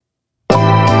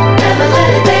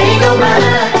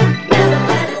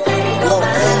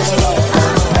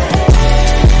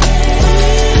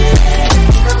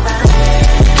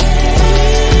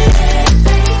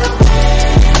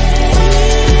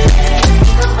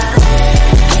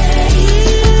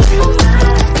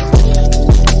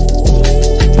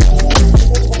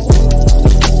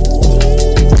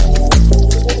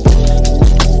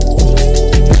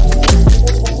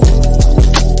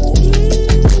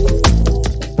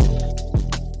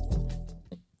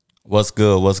What's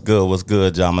good? What's good? What's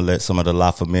good, y'all? I'm going to let some of the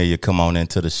La Familia come on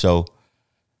into the show.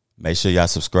 Make sure y'all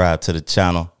subscribe to the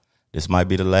channel. This might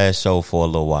be the last show for a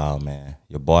little while, man.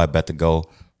 Your boy about to go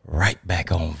right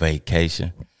back on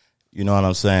vacation. You know what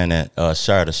I'm saying? And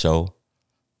share the show.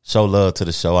 Show love to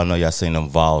the show. I know y'all seen them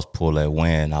Vols pull that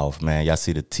win off, man. Y'all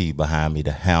see the tee behind me,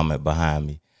 the helmet behind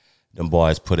me. Them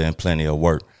boys put in plenty of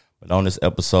work. But on this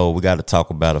episode, we got to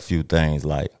talk about a few things.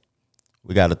 Like,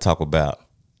 we got to talk about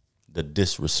the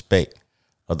disrespect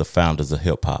of the founders of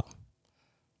hip-hop.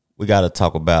 We got to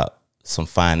talk about some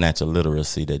financial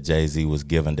literacy that Jay-Z was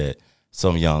given that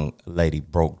some young lady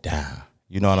broke down.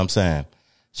 You know what I'm saying?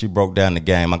 She broke down the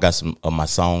game. I got some of my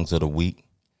songs of the week.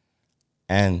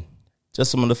 And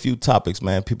just some of the few topics,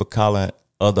 man. People calling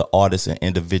other artists and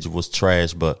individuals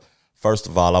trash. But first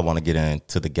of all, I want to get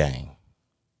into the game.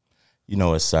 You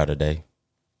know it's Saturday.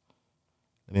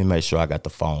 Let me make sure I got the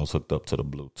phones hooked up to the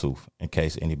Bluetooth in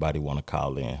case anybody want to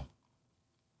call in.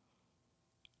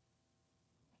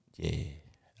 Yeah,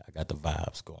 I got the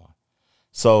vibes going.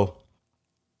 So,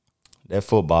 that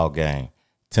football game,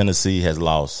 Tennessee has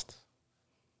lost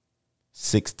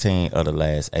 16 of the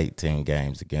last 18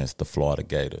 games against the Florida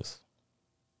Gators.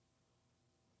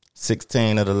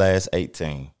 16 of the last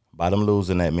 18. By them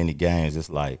losing that many games, it's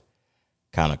like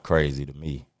kind of crazy to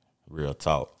me, real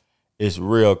talk. It's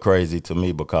real crazy to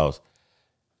me because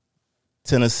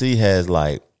Tennessee has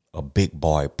like a big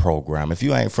boy program. If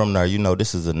you ain't from there, you know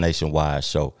this is a nationwide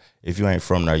show. If you ain't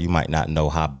from there, you might not know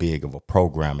how big of a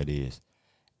program it is.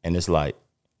 And it's like,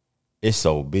 it's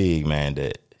so big, man,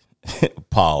 that,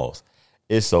 pause,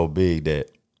 it's so big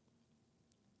that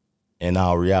in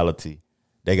all reality,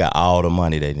 they got all the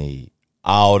money they need,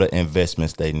 all the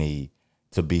investments they need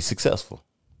to be successful.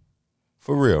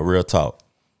 For real, real talk.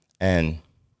 And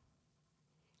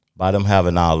by them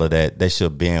having all of that, they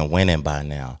should be winning by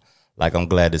now. Like, I'm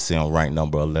glad to see them ranked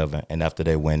number 11. And after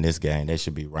they win this game, they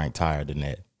should be ranked higher than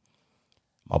that.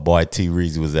 My boy T.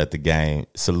 Reezy was at the game.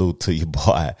 Salute to you,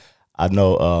 boy. I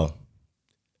know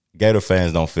Gator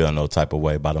fans don't feel no type of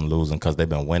way about them losing because they've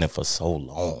been winning for so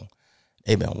long.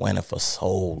 They've been winning for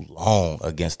so long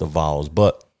against the Vols.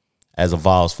 But as a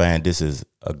Vols fan, this is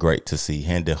a great to see.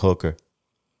 Hendon Hooker,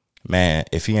 man,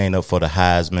 if he ain't up for the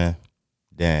Heisman,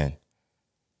 then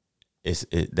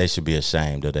they should be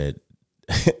ashamed of that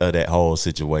of that whole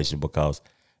situation because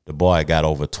the boy got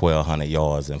over 1,200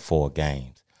 yards in 4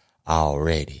 games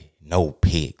already. No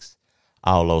picks.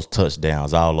 All those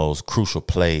touchdowns, all those crucial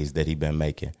plays that he been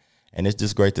making. And it's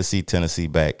just great to see Tennessee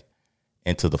back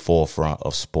into the forefront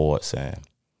of sports and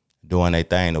doing their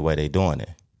thing the way they doing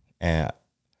it. And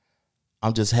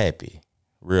I'm just happy.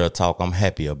 Real talk, I'm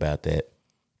happy about that.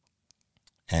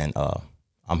 And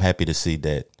I'm happy to see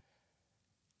that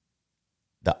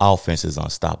the offense is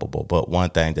unstoppable. But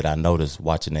one thing that I noticed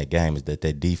watching that game is that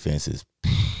their defense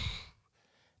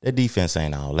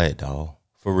ain't all that, dog.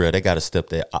 For real, they got to step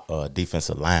their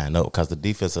defensive line up because the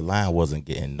defensive line wasn't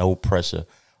getting no pressure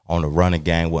on the running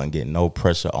game, wasn't getting no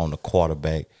pressure on the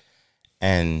quarterback.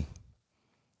 And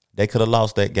they could have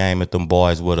lost that game if them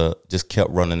boys would have just kept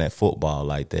running that football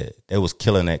like that. They was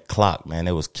killing that clock, man.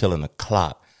 They was killing the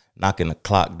clock, knocking the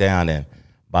clock down. And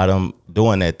by them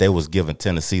doing that, they was giving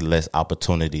Tennessee less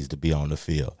opportunities to be on the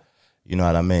field. You know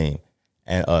what I mean?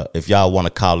 And if y'all want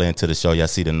to call into the show, y'all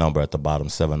see the number at the bottom,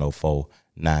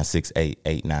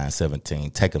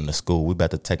 704-968-8917. Take them to school. We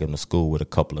about to take them to school with a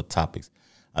couple of topics.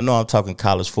 I know I'm talking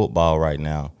college football right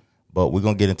now, but we're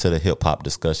going to get into the hip-hop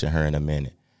discussion here in a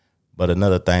minute. But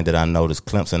another thing that I noticed,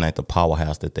 Clemson ain't the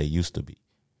powerhouse that they used to be.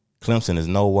 Clemson is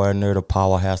nowhere near the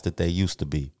powerhouse that they used to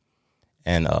be.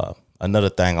 And another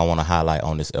thing I want to highlight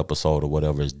on this episode or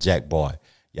whatever is Jack Boy.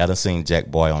 Y'all done seen Jack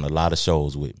Boy on a lot of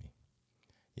shows with me.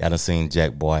 Y'all done seen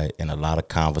Jack Boy in a lot of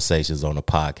conversations on the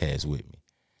podcast with me.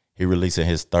 He releasing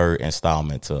his 3rd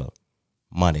installment to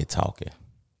Money Talking.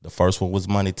 The first one was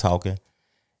Money Talking,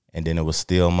 and then it was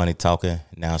Still Money Talking.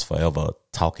 Now it's Forever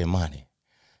Talking Money.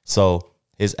 So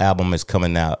his album is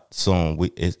coming out soon.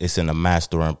 It's in the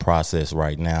mastering process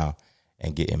right now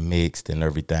and getting mixed and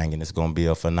everything, and it's going to be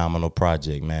a phenomenal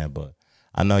project, man. But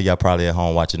I know y'all probably at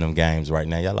home watching them games right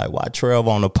now. Y'all like, why Trev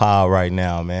on the pod right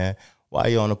now, man? Why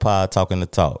you on the pod talking the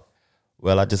talk?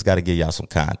 Well, I just got to give y'all some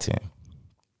content.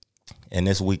 And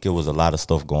this week, it was a lot of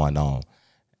stuff going on.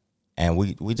 And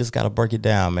we just got to break it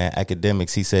down, man.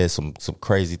 Academics, he said some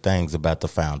crazy things about the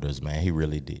founders, man. He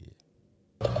really did.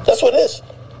 That's what it is.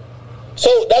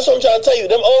 So that's what I'm trying to tell you.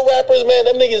 Them old rappers, man,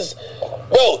 them niggas,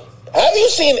 bro, have you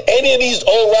seen any of these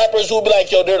old rappers who be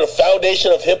like, yo, they're the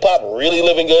foundation of hip-hop really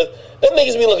living good? Them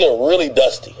niggas be looking really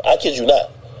dusty. I kid you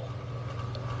not.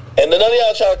 And none of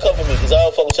y'all try to come for me because I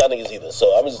don't fuck with y'all niggas either.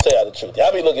 So I'm just tell y'all the truth.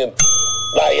 Y'all be looking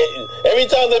like every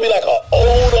time there be like an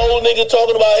old nigga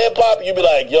talking about hip hop, you be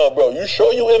like, yo, bro, you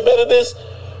sure you invented this?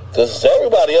 Because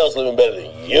everybody else living better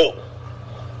than you.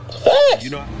 Facts.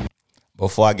 You know,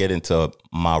 before I get into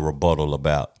my rebuttal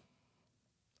about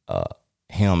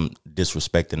him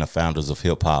disrespecting the founders of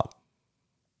hip hop,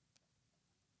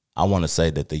 I want to say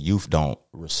that the youth don't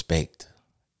respect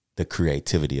the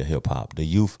creativity of hip hop. The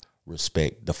youth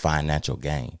respect the financial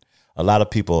gain. A lot of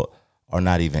people are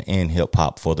not even in hip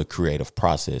hop for the creative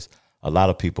process. A lot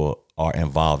of people are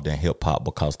involved in hip hop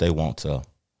because they want to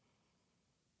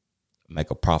make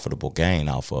a profitable gain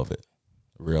off of it.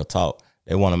 Real talk.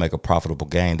 They want to make a profitable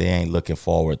gain. They ain't looking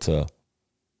forward to,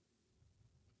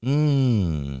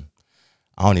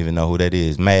 I don't even know who that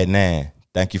is. Mad Nan,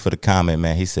 thank you for the comment,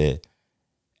 man. He said,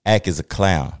 Ack is a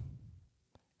clown.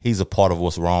 He's a part of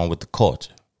what's wrong with the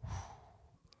culture.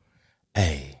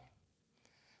 Hey,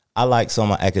 I like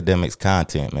some of Academic's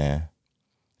content, man.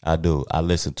 I do. I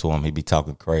listen to him. He be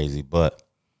talking crazy. But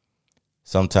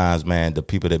sometimes, man, the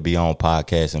people that be on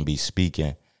podcasts and be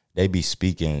speaking, they be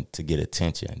speaking to get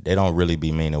attention. They don't really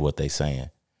be meaning what they saying.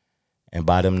 And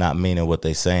by them not meaning what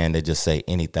they saying, they just say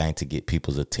anything to get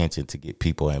people's attention, to get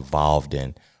people involved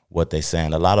in what they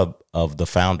saying. A lot of the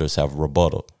founders have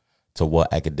rebuttal to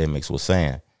what Academics was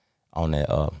saying on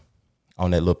that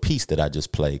little piece that I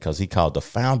just played, because he called the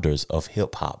founders of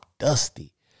hip hop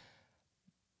dusty.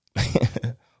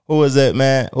 Who is that,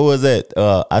 man? Who is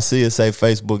that? I see it say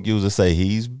Facebook user say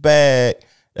he's back.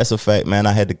 That's a fact, man.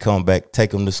 I had to come back,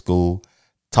 take him to school,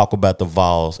 talk about the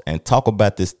Vols, and talk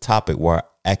about this topic where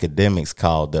Academics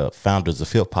called the founders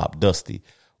of hip hop dusty.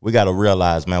 We got to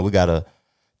realize, man, we got to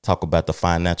talk about the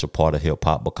financial part of hip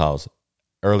hop, because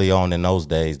early on in those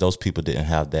days, those people didn't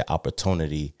have that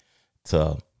opportunity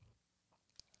to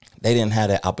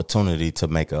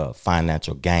make a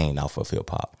financial gain off of hip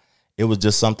hop. It was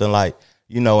just something like,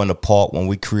 in the park when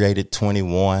we created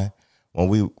 21, when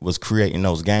we was creating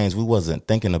those games, we wasn't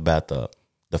thinking about the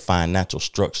financial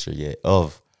structure yet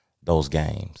of those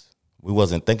games. We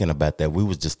wasn't thinking about that. We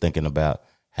was just thinking about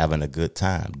having a good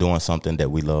time, doing something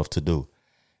that we love to do.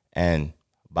 And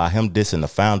by him dissing the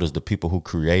founders, the people who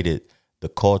created the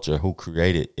culture,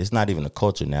 it's not even a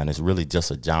culture now, and it's really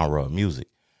just a genre of music.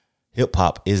 Hip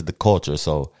hop is the culture,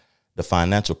 so the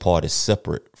financial part is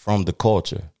separate from the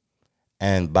culture.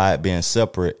 And by it being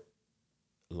separate,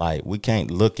 like, we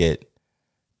can't look at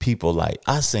people like,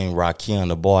 I seen Rakim,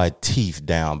 the boy, teeth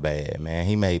down bad, man.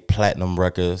 He made platinum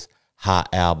records, hot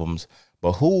albums.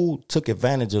 But who took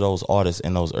advantage of those artists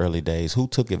in those early days? Who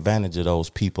took advantage of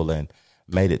those people and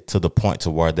made it to the point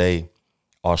to where they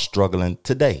are struggling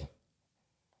today?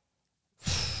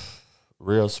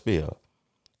 Real spill.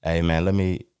 Hey, man, let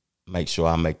me make sure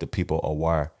I make the people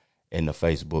aware in the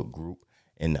Facebook group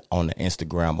and on the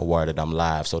Instagram aware that I'm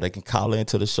live, so they can call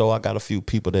into the show. I got a few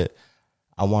people that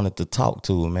I wanted to talk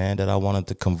to, man, that I wanted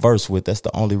to converse with. That's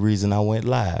the only reason I went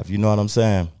live. You know what I'm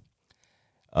saying?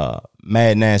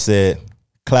 Mad Nan said,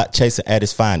 clout chasing at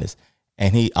its finest.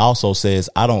 And he also says,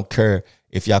 I don't care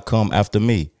if y'all come after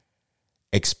me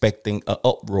expecting an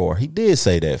uproar. He did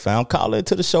say that, fam. Call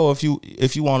into the show if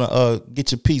you want to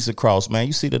get your piece across, man.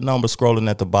 You see the number scrolling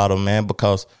at the bottom, man,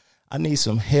 because I need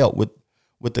some help with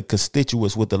the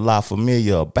constituents, with the La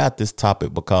Familia about this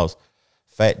topic, because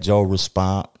Fat Joe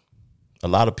a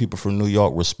lot of people from New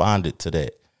York responded to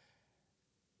that.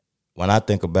 When I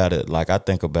think about it, like, I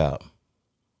think about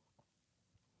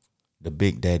the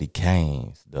Big Daddy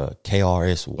Kanes, the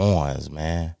KRS-Ones,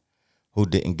 man, who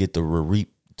didn't get to reap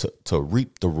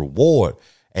the reward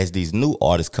as these new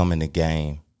artists come in the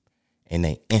game, and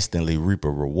they instantly reap a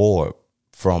reward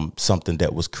from something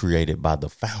that was created by the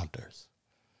founders.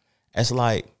 That's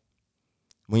like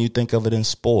when you think of it in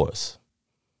sports.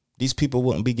 These people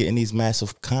wouldn't be getting these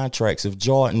massive contracts if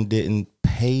Jordan didn't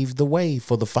pave the way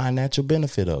for the financial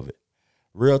benefit of it.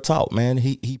 Real talk, man.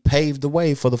 He paved the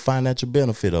way for the financial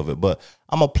benefit of it. But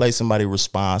I'm going to play somebody's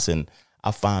response, and I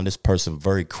find this person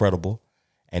very credible,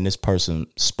 and this person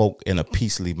spoke in a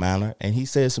peaceful manner, and he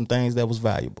said some things that was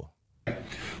valuable.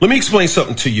 Let me explain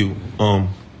something to you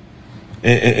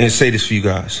and say this for you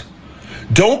guys.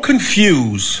 Don't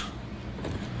confuse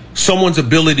someone's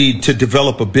ability to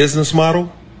develop a business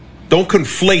model. Don't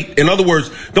conflate. In other words,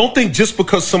 don't think just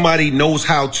because somebody knows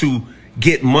how to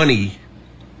get money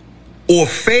or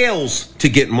fails to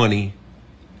get money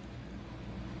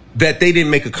that they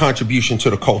didn't make a contribution to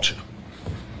the culture.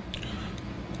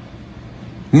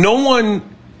 No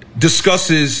one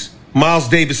discusses Miles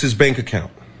Davis's bank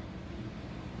account.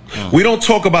 We don't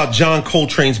talk about John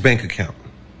Coltrane's bank account.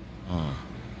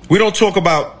 We don't talk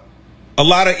about A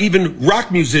lot of even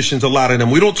rock musicians, a lot of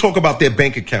them, we don't talk about their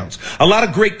bank accounts. A lot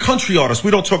of great country artists,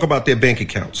 we don't talk about their bank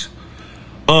accounts.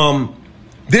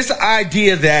 This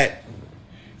idea that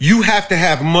you have to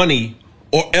have money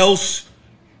or else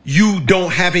you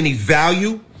don't have any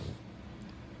value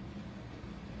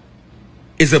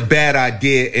is a bad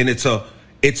idea, and it's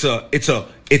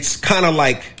kind of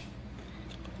like,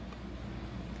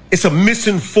 it's a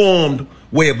misinformed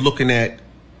way of looking at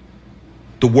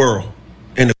the world.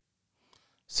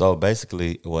 So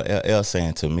basically, what LL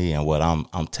saying to me, and what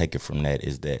I'm taking from that,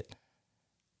 is that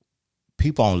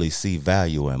people only see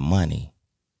value in money.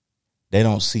 They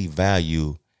don't see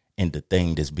value in the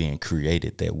thing that's being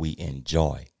created that we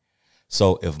enjoy.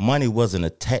 So if money wasn't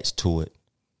attached to it,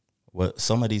 well,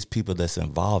 some of these people that's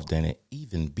involved in it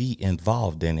even be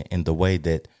involved in it in the way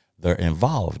that they're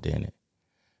involved in it.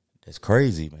 That's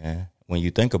crazy, man, when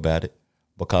you think about it.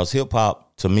 Because hip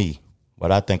hop, to me,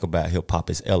 what I think about hip hop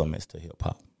is elements to hip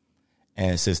hop.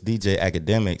 And since DJ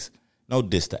Academics, no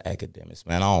diss to Academics,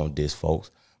 man, I don't diss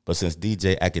folks. But since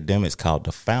DJ Academics called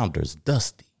the founders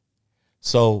Dusty.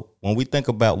 So when we think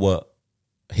about what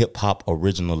hip hop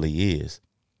originally is,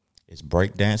 it's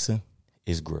breakdancing,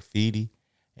 it's graffiti,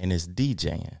 and it's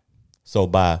DJing. So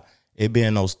by it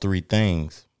being those three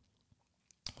things,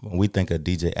 when we think of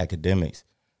DJ Academics,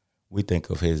 we think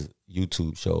of his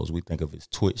YouTube shows, we think of his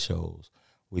Twitch shows,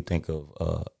 we think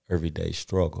of Everyday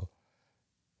Struggle.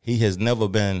 He has never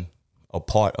been a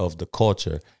part of the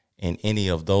culture in any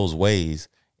of those ways,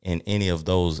 in any of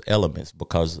those elements,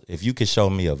 because if you could show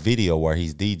me a video where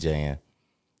he's DJing,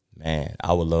 man,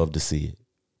 I would love to see it.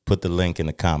 Put the link in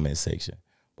the comment section,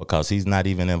 because he's not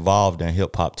even involved in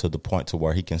hip hop to the point to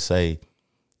where he can say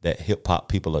that hip hop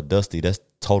people are dusty. That's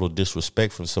total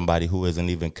disrespect from somebody who isn't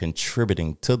even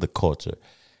contributing to the culture.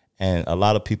 And a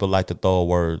lot of people like to throw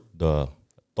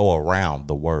around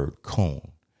the word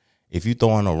coon. If you're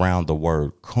throwing around the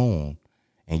word coon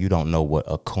and you don't know what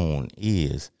a coon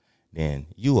is, then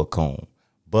you a coon.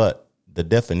 But the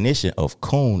definition of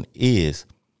coon is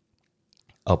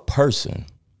a person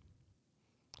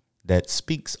that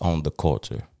speaks on the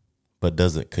culture but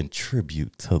doesn't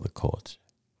contribute to the culture.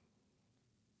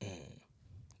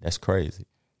 That's crazy.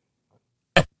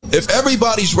 If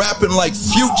everybody's rapping like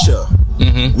Future,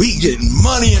 we getting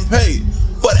money and paid.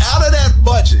 But out of that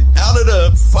budget, out of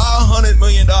the $500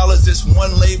 million this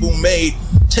one label made,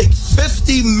 take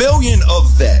 50 million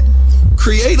of that.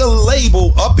 Create a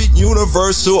label up at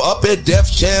Universal, up at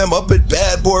Def Jam, up at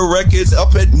Bad Boy Records,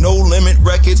 up at No Limit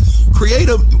Records. Create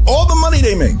all the money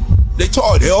they make.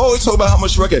 They always talk about how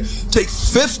much record. Take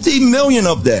 50 million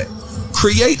of that.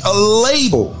 Create a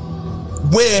label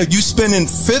where you spending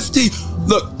 50.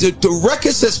 Look, the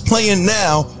records that's playing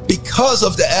now, because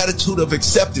of the attitude of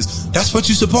acceptance, that's what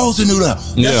you're supposed to do now.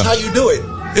 That's how you do it.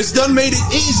 It's done made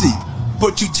it easy.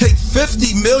 But you take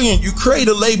 50 million, you create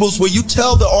a labels where you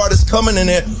tell the artist coming in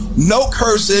there, no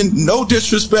cursing, no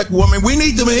disrespect, woman. We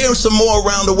need to hear some more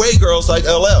around the way girls like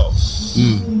LL.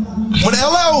 When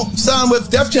LL signed with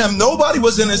Def Jam, nobody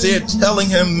was in his ear telling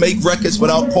him make records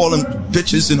without calling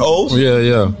bitches and hoes.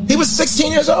 Yeah. He was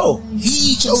 16 years old.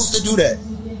 He chose to do that.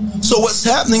 So what's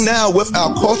happening now with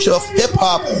our culture of hip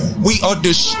hop, we are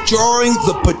destroying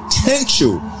the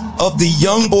potential of the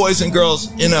young boys and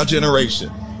girls in our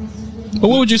generation. But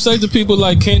what would you say to people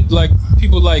like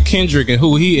Kendrick and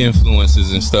who he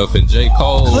influences and stuff, and J.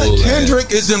 Cole?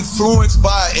 Kendrick is influenced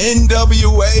by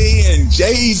NWA and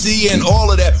Jay-Z and all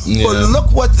of that. Yeah. But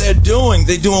look what they're doing.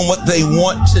 They're doing what they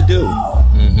want to do.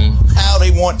 How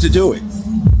they want to do it.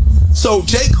 So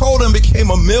J. Cole then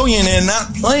became a millionaire,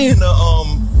 not playing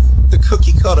the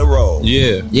cookie cutter role.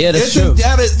 Yeah, that's true. Isn't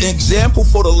that an example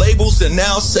for the labels that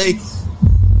now say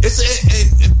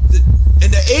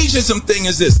and the ageism thing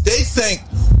is this? They think,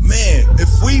 man,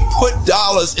 if we put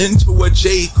dollars into what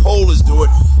J. Cole is doing,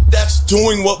 that's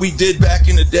doing what we did back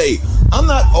in the day. I'm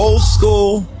not old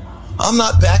school. I'm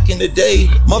not back in the day,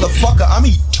 motherfucker. I'm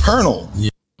eternal.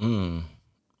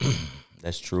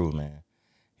 That's true, man.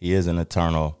 He is an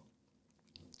eternal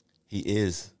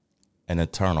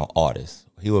artist.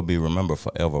 He will be remembered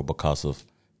forever because of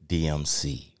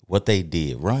DMC. What they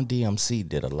did. Run DMC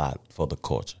did a lot for the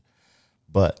culture.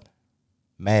 But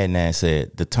Madman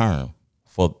said the term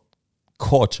for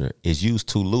culture is used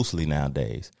too loosely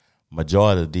nowadays.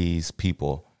 Majority of these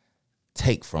people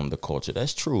take from the culture.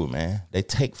 That's true, man. They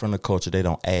take from the culture. They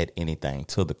don't add anything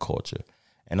to the culture.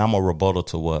 And I'm a rebuttal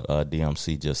to what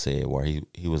DMC just said, where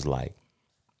he was like,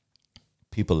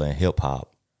 people in hip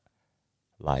hop,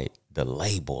 like the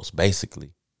labels,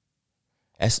 basically.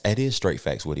 That is straight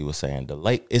facts what he was saying.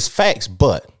 It's facts,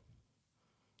 but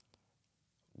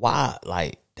why,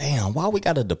 like, damn, why we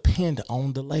gotta depend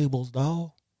on the labels,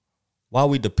 dog? Why are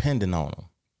we depending on them?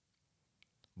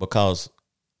 Because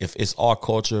if it's our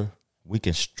culture, we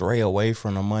can stray away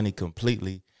from the money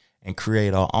completely and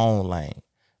create our own lane.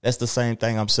 That's the same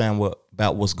thing I'm saying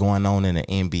about what's going on in the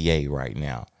NBA right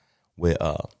now with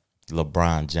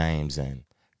LeBron James and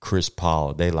Chris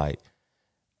Paul. They like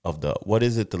of the what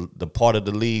is it the part of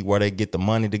the league where they get the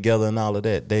money together and all of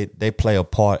that. They play a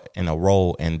part and a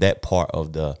role in that part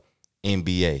of the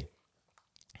NBA,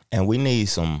 and we need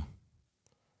some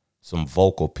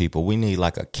vocal people. We need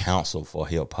like a council for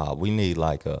hip hop. We need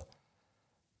like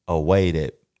a way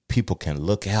that people can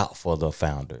look out for the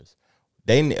founders.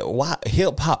 Why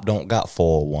hip hop don't got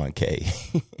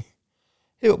 401k?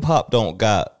 Hip hop don't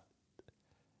got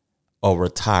a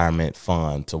retirement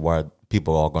fund to where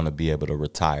people are going to be able to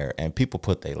retire, and people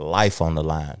put their life on the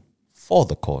line for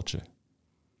the culture.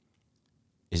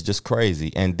 It's just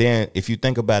crazy. And then if you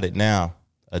think about it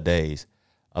nowadays,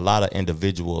 a lot of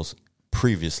individuals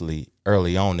previously,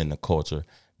 early on in the culture,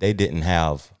 they didn't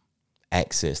have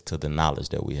access to the knowledge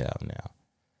that we have now.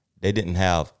 They didn't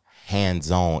have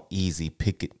hands-on, easy,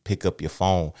 pick up your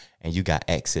phone and you got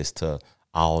access to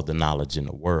all the knowledge in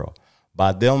the world.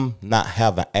 By them not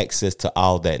having access to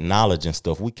all that knowledge and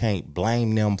stuff, we can't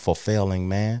blame them for failing,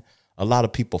 man. A lot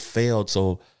of people failed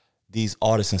so these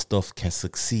artists and stuff can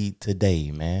succeed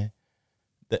today, man.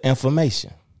 The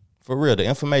information, for real, the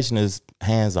information is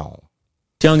hands-on.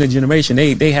 Younger generation,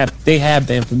 they have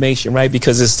the information, right?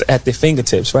 Because it's at their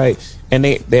fingertips, right? And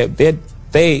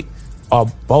they are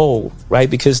bold, right?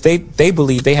 Because they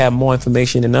believe they have more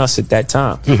information than us at that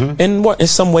time. Mm-hmm. And in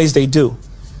some ways they do,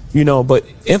 you know. But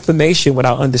information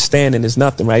without understanding is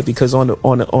nothing, right? Because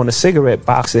on a cigarette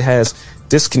box it has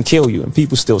this can kill you, and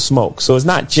people still smoke. So it's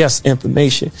not just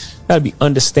information. Got to be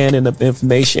understanding of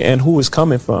information and who it's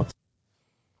coming from.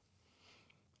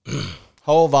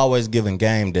 Hov always giving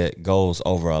game that goes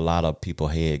over a lot of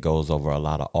people's head, goes over a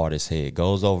lot of artists' head,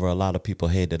 goes over a lot of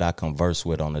people's head that I converse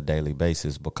with on a daily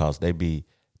basis, because they be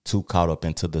too caught up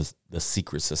into the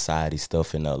secret society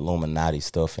stuff and the Illuminati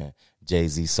stuff, and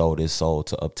Jay-Z sold his soul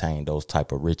to obtain those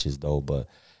type of riches, though. But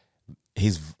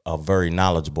he's a very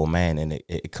knowledgeable man, and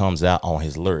it comes out on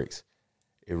his lyrics.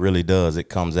 It really does. It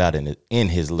comes out in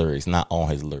his lyrics, not on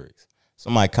his lyrics.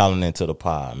 Somebody calling into the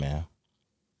pod, man.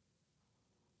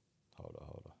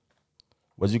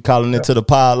 Was you calling into the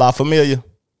pod, La Familia?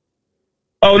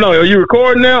 Oh, no. Are you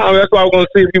recording now? I mean, that's why I was going to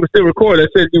see if you were still recording. I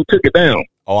said you took it down.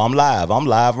 Oh, I'm live. I'm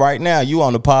live right now. You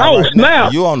on the pod right snap.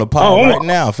 Now. You on the pod right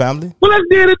now, family. Well, let's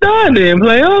get it done then,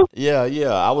 player.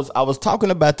 Yeah. I was talking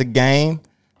about the game.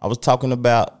 I was talking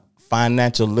about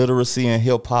financial literacy in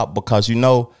hip-hop because, you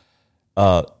know,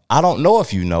 I don't know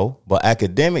if you know, but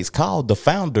academics called the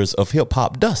founders of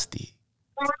hip-hop Dusty.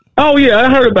 Oh, yeah. I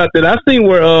heard about that. I seen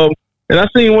where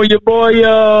your boy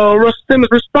Russell Simmons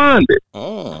responded.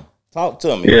 Talk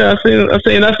to me. Yeah, I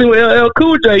seen where LL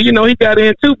Cool J, you know, he got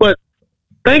in too. But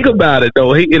think about it though.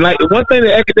 Like one thing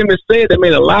the academics said that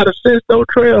made a lot of sense though,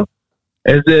 Trail,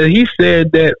 is that he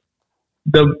said that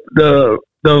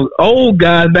the old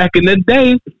guys back in the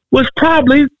day was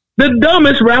probably the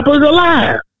dumbest rappers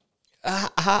alive.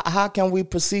 How can we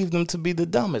perceive them to be the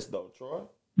dumbest though, Troy?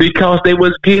 Because they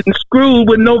was getting screwed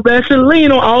with no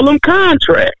Vaseline on all them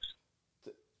contracts.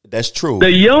 That's true. The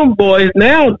young boys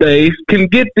nowadays can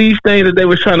get these things that they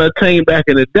was trying to attain back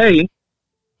in the day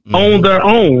on their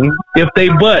own if they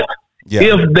get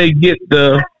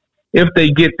the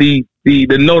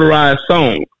notarized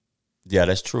song. Yeah,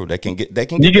 that's true. They can get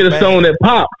a song that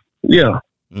pop. Yeah.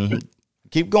 Mm-hmm.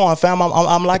 Keep going, fam.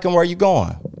 I'm liking where you're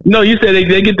going. No, you said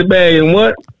they get the bag and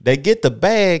what? They get the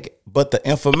bag, but the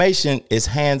information is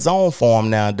hands-on for them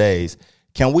nowadays.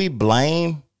 Can we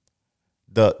blame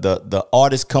the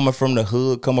artists coming from the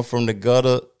hood, coming from the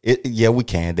gutter? Yeah, we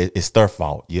can. It's their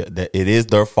fault. Yeah, it is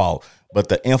their fault. But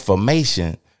the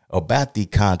information about the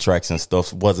contracts and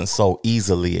stuff wasn't so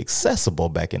easily accessible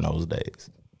back in those days.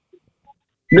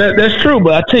 That's true.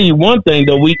 But I tell you one thing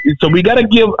though, we got to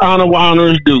give honor where honor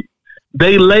is due.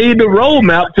 They laid the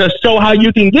roadmap to show how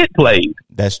you can get played.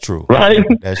 That's true. Right?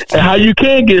 That's true. And how you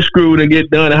can get screwed and get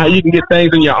done, and how you can get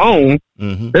things on your own.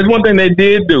 Mm-hmm. That's one thing they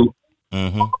did do.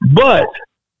 Mm-hmm. But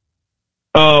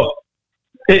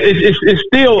it's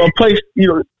still a place. You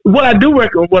know what I do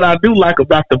like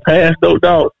about the past, though,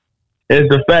 dog, is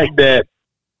the fact that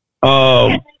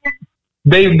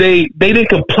they didn't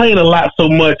complain a lot so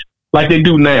much like they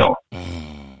do now.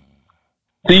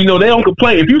 So you know they don't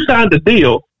complain. If you signed the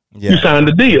deal, you signed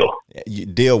the deal. You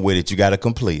deal with it. You got to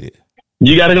complete it.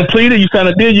 You got to complete it. You sign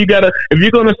a deal. You got to. If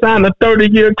you're going to sign a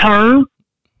 30-year term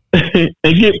and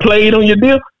get played on your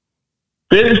deal,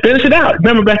 finish it out.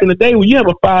 Remember back in the day when you have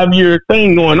a 5-year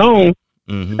thing going on,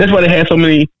 that's why they had so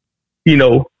many,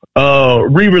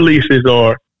 re-releases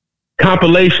or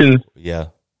compilations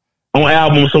on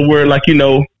albums somewhere, like,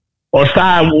 or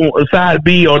side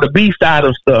B or the B side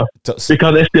of stuff,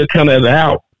 because they still count as an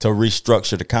album. To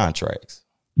restructure the contracts.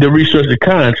 To restructure the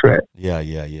contract. Yeah.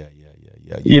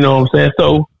 You know what I'm saying?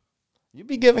 So you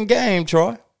be giving game,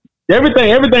 Troy.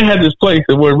 Everything has its place.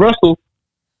 And what Russell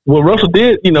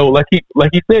did, like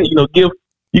he said, you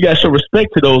got to show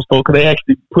respect to those folks, because they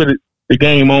actually put the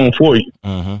game on for you.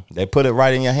 Mm-hmm. They put it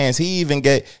right in your hands. He even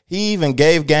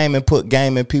gave game and put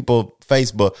game in people's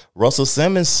face. But Russell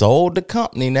Simmons sold the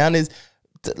company. Now this,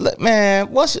 man,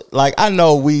 I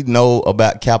know we know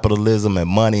about capitalism and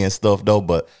money and stuff though,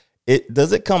 but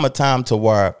does it come a time to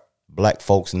where black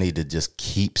folks need to just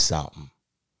keep something?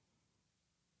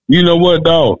 You know what,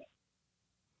 dog?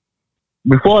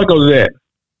 Before I go to that,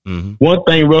 one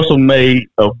thing Russell made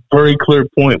a very clear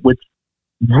point, which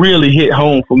really hit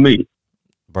home for me,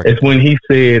 is when he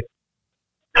said,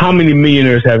 "How many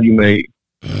millionaires have you made?"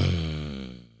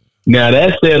 Now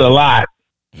that said a lot.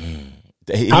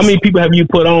 How many people have you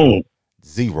put on?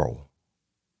 0.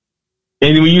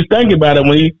 And when you think about it,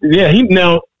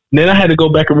 then I had to go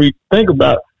back and think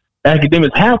about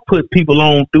academics have put people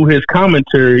on through his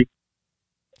commentary,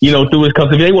 through his,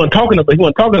 because if he wasn't talking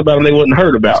about them, they wasn't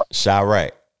heard about.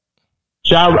 Chirac.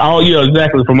 Oh yeah,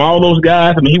 exactly. From all those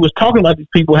guys, he was talking about these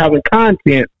people having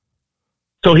content,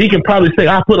 so he can probably say,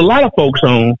 I put a lot of folks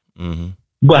on,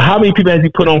 but how many people has he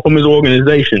put on from his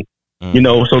organization?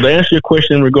 So to answer your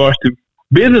question in regards to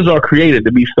business are created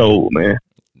to be sold, man.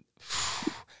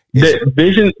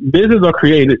 Business are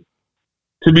created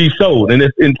to be sold, and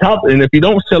if you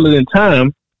don't sell it in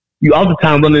time, you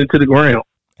oftentimes run it into the ground,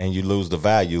 and you lose the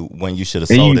value when you should have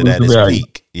sold it at its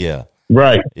peak. Yeah,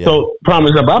 right. Yeah. So, prime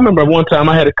example, I remember one time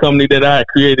I had a company that I had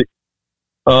created.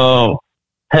 We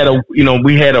had a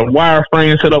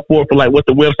wireframe set up for like what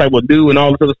the website would do and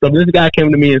all this other stuff. This guy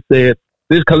came to me and said,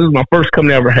 because this is my first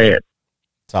company I ever had.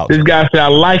 This guy said, I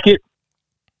like it.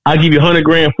 I'll give you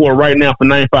 $100,000 for it right now for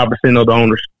 95% of the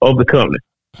owners of the company.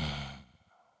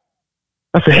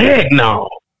 I said, heck no.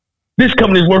 This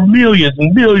company is worth millions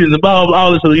and billions and blah, blah,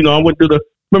 all this. So, I went through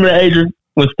remember that, Adrian,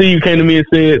 when Steve came to me and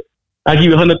said, I'll give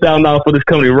you $100,000 for this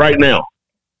company right now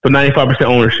for 95%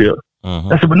 ownership.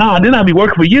 I said, but no, then I'll be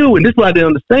working for you. And this is what I didn't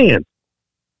understand.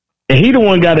 And he the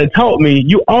one guy that taught me,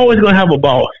 you always going to have a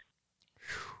boss.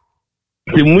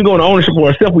 See, when we go into ownership for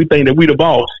ourselves, we think that we the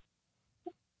boss.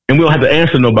 And we don't have to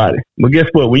answer nobody. But guess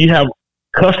what? When you have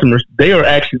customers, they are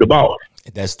actually the boss.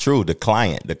 That's true. The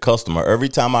client, the customer. Every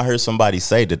time I hear somebody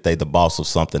say that they the boss of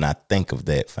something, I think of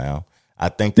that, fam. I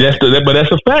think but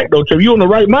that's a fact, though. So you're on the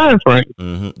right mind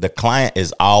frame. The client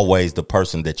is always the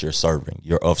person that you're serving.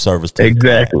 You're of service to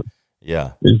exactly. The client.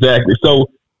 Yeah, exactly. So,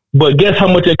 but guess how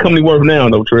much that company worth now,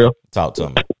 though, Trill? Talk to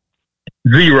me.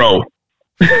 0.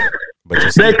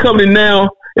 But that company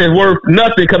now is worth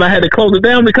nothing because I had to close it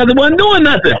down because it wasn't doing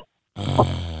nothing.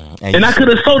 And I could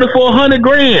have sold it for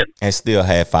 $100,000 and still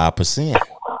had 5%.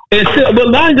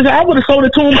 But I would have sold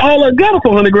it to them all together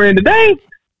for $100,000 today.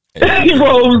 You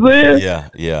know what I'm saying?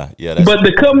 Yeah. But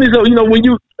the company, so when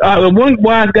you one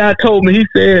wise guy told me, he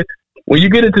said, when you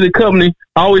get into the company,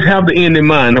 always have the end in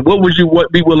mind. What would you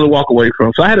be willing to walk away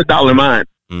from? So I had $1 in mind,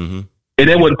 and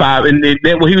that wasn't 5. And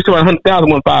when he was talking 100,000,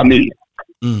 wasn't 5 million.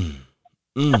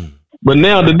 But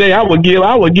now today, I would give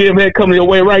that company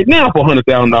away right now for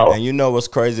 $100,000. And you know what's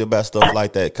crazy about stuff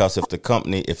like that? Because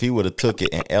if he would have took it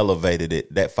and elevated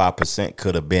it, that 5%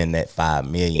 could have been that 5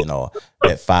 million or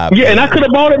that 5. Yeah, and I could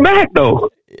have bought it back though.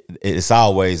 It's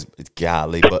always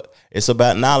golly, but it's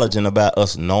about knowledge and about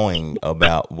us knowing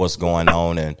about what's going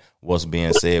on and what's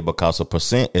being said. Because a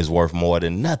percent is worth more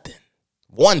than nothing.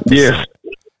 1%. Yes.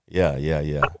 Yeah.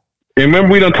 And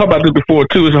remember, we done talked about this before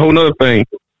too. It's a whole nother thing.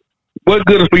 What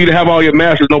good is for you to have all your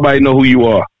masters? Nobody know who you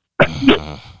are.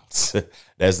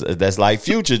 That's like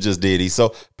Future just did.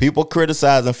 So people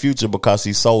criticizing Future because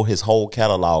he sold his whole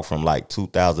catalog from like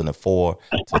 2004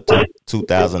 to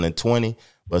 2020.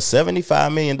 But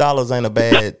 $75 million ain't a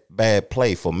bad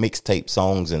play for mixtape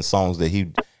songs and songs that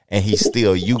he's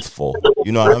still youthful.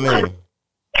 You know what I mean?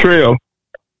 Trill,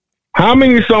 how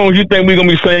many songs you think we're gonna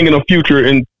be singing in the future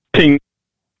in King?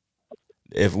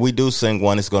 If we do sing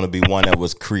one, it's going to be one that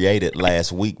was created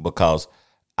last week, because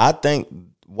I think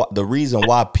the reason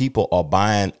why people are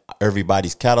buying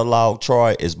everybody's catalog,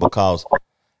 Troy, is because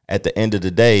at the end of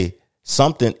the day,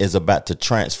 something is about to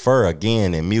transfer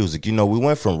again in music. We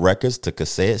went from records to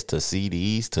cassettes to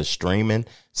CDs to streaming.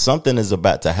 Something is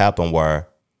about to happen where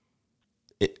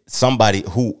somebody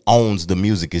who owns the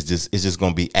music is just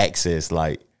going to be accessed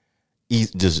like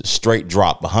just straight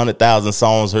drop 100,000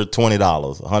 songs, her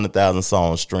 $20, 100,000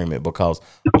 songs, stream it, because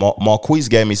Marquise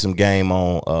gave me some game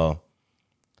on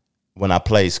when I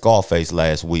played Scarface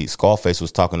last week. Scarface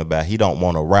was talking about he don't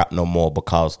want to rap no more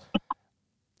because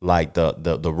like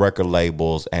the record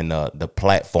labels and the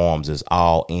platforms is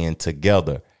all in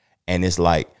together, and it's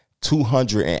like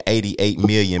 288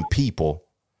 million people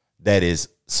that is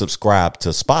subscribed to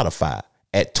Spotify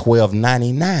at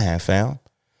 $12.99, fam.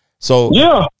 So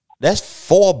yeah, that's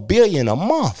 $4 billion a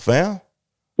month, fam.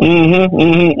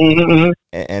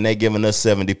 And they're giving us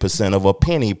 70% of a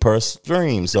penny per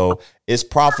stream. So it's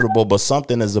profitable, but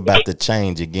something is about to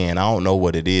change again. I don't know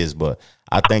what it is, but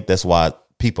I think that's why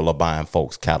people are buying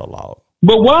folks' catalog.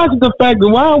 But why is it the fact that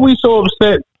why are we so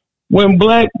upset when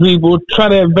black people try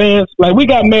to advance? Like, we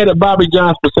got mad at Bobby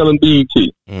Johnson for selling BET.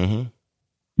 Mm-hmm.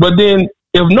 But then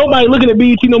if nobody looking at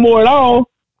BET no more at all,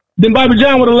 then Bobby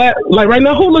John would have like right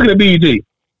now, who looking at BET?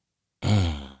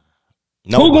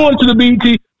 Who going to the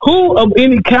BET? Who of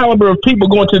any caliber of people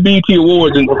going to the BET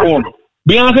Awards and performing?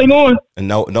 Beyonce going? And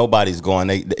nobody's going.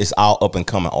 It's all up and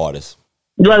coming artists.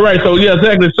 Right. So yeah,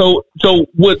 exactly. So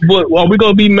what are we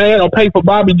gonna be mad or pay for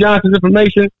Bobby Johnson's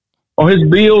information or his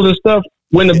bills and stuff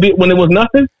when it was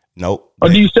nothing? Nope. Or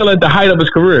do you sell at the height of his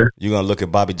career? You're gonna look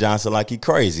at Bobby Johnson like he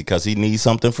crazy because he needs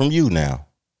something from you now.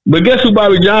 But guess who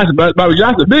Bobby Johnson? Bobby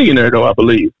Johnson's a billionaire, though, I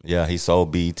believe. Yeah, he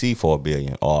sold BET for $1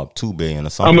 billion or $2 billion or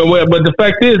something. I mean, but the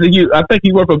fact is, I think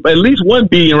he worth for at least $1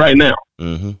 billion right now.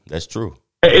 Mm-hmm. That's true.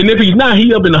 And if he's not,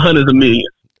 he up in the hundreds of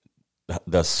millions.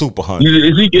 The super hundred.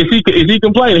 Is he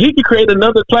complaining? He could create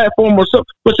another platform or something.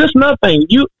 But just nothing.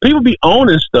 People be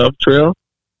owning stuff, Trell,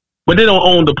 but they don't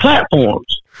own the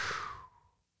platforms.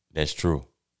 That's true.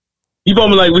 You feel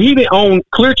me? Like, when he didn't own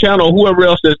Clear Channel or whoever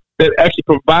else that actually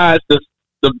provides the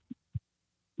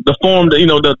form,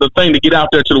 the thing to get out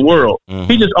there to the world.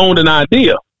 Mm-hmm. He just owned an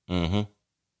idea. Mm-hmm.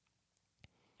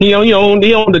 He owned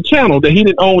the channel. That he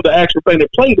didn't own the actual thing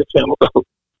that played the channel.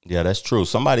 Yeah, that's true.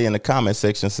 Somebody in the comment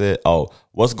section said, "Oh,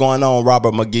 what's going on,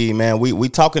 Robert McGee, man? We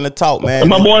talking to talk, man."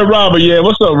 My boy Robert, yeah.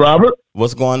 What's up, Robert?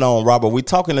 What's going on, Robert? We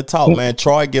talking to talk, man.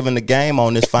 Troy giving the game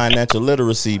on this financial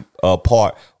literacy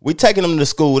part. We taking them to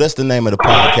school. That's the name of the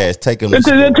podcast. Taking them.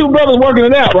 The two brothers working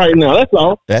it out right now. That's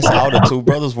all. That's all. The two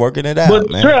brothers working it out, but,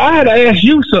 man. Trey, I had to ask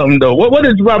you something though. What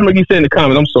did Robert McGee say in the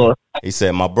comment? I'm sorry. He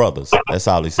said, "My brothers." That's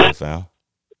all he said, fam.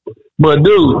 But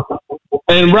dude,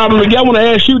 and Robert McGee, I want to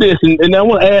ask you this, and I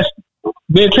want to ask.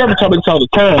 Me and Trevor talk about this all the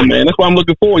time, man. That's why I'm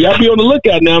looking forward. Y'all be on the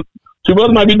lookout now. Two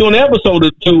brothers might be doing an episode or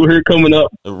two here coming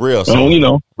up. Real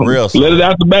soon. Real soon. Let it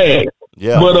out the bag.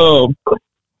 Yeah. But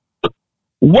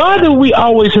why do we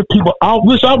always hear people? I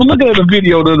was looking at a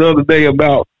video the other day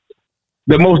about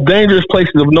the most dangerous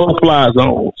places of no-fly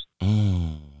zones.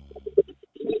 Mm.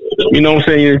 You know what I'm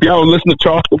saying? If y'all listen to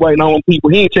Charleston White and all them people,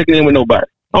 he ain't checking in with nobody.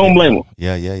 I don't blame him.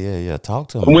 Yeah. Talk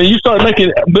to him. When you start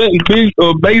making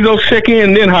Bezos check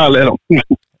in, then holler at him.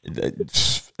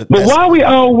 But why we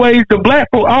always, the black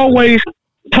folk always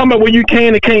talking about where you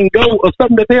can and can't go or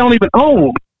something that they don't even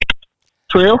own?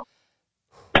 Trail.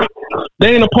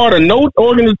 They ain't a part of no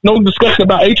discussion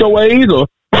about HOAs or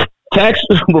tax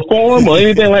reform or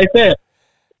anything like that.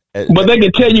 But they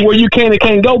can tell you where you can and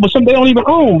can't go, but something they don't even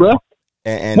own, bro.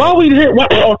 Why we here?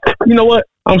 You know what?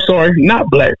 I'm sorry, not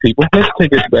black people. Let's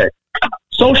take this back.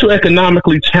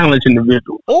 Social-economically challenged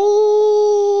individuals.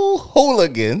 Oh,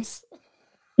 hooligans.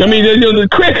 I mean, the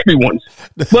crispy ones.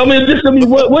 But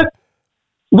what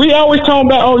we always talk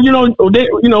about?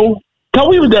 Cause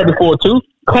we was there before too,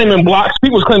 claiming blocks.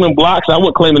 People was claiming blocks. I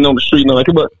wasn't claiming on the street,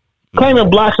 but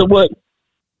claiming blocks of what,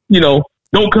 don't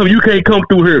come. You can't come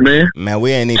through here, man. Man,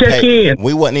 we ain't even check in.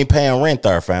 We wasn't even paying rent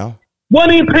there, fam.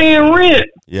 Wasn't even paying rent.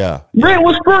 Yeah, rent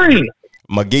was free.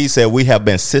 McGee said we have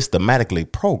been systematically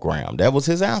programmed. That was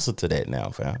his answer to that now,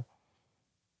 fam.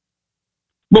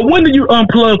 But when do you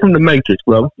unplug from the matrix,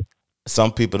 bro?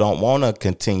 Some people don't want to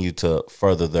continue to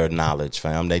further their knowledge,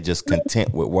 fam. They just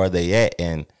content with where they at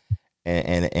and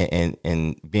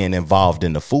being involved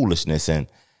in the foolishness. And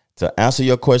to answer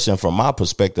your question from my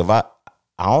perspective, I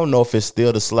don't know if it's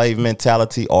still the slave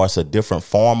mentality or it's a different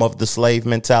form of the slave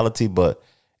mentality, but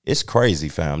it's crazy,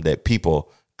 fam, that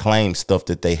people claim stuff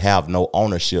that they have no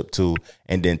ownership to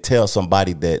and then tell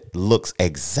somebody that looks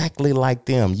exactly like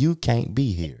them, you can't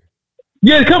be here.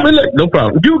 Yeah, come in. No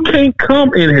problem. You can't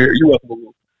come in here.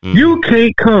 You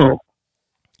can't come.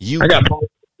 I got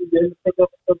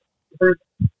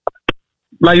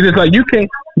like this. Like you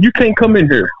can't come in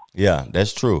here. Yeah,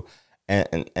 that's true.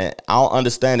 And I don't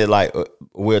understand it. Like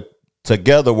we're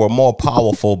together, we're more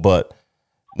powerful, but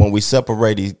when we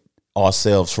separate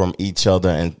ourselves from each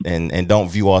other and don't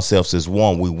view ourselves as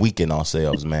one, we weaken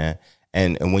ourselves, man.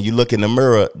 And when you look in the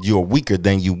mirror, you're weaker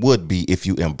than you would be if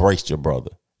you embraced your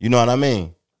brother. You know what I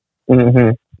mean?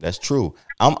 Mm-hmm. That's true.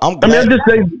 I'm glad. I just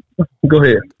say, go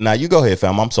ahead. Now you go ahead,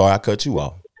 fam. I'm sorry I cut you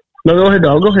off. No, go ahead,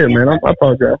 dog. Go ahead, man. I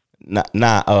apologize.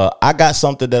 I got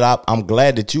something that I'm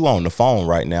glad that you on the phone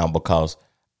right now, because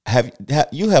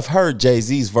you have heard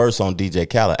Jay-Z's verse on DJ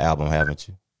Khaled album, haven't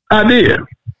you? I did.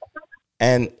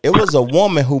 And it was a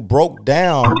woman who broke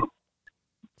down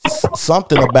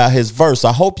something about his verse.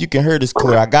 I hope you can hear this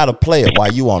clear. I gotta play it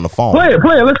while you on the phone. Play it.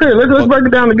 Let's hear it. Let's break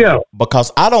it down together.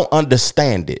 Because I don't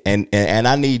understand it, and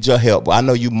I need your help. I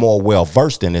know you more well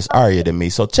versed in this area than me.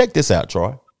 So check this out,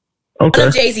 Troy. Okay. One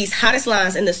of Jay-Z's hottest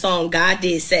lines in the song God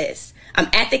Did says, "I'm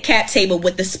at the cap table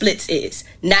with the splits is.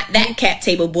 Not that cap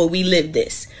table, boy, we live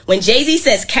this." When Jay-Z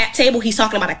says cap table, he's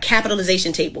talking about a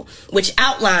capitalization table, which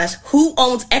outlines who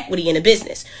owns equity in a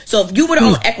business. So if you were to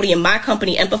own equity in my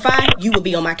company, Amplify, you would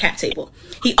be on my cap table.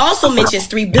 He also mentions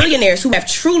 3 billionaires who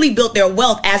have truly built their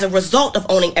wealth as a result of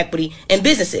owning equity in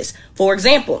businesses. For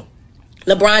example,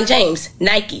 LeBron James,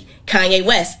 Nike, Kanye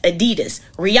West, Adidas,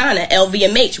 Rihanna,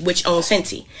 LVMH, which owns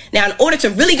Fenty. Now, in order to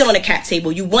really get on the cap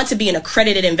table, you want to be an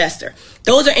accredited investor.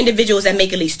 Those are individuals that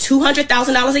make at least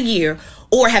 $200,000 a year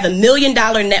or have $1 million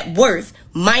net worth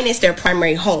minus their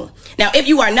primary home. Now, if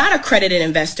you are not an accredited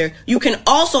investor, you can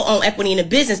also own equity in a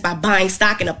business by buying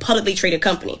stock in a publicly traded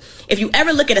company. If you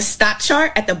ever look at a stock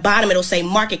chart, at the bottom it'll say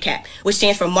market cap, which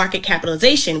stands for market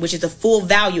capitalization, which is the full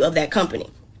value of that company.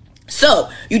 So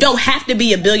you don't have to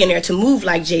be a billionaire to move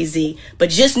like Jay-Z, but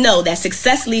just know that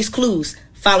success leaves clues.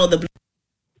 Follow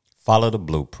the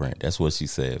blueprint. That's what she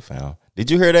said, fam. Did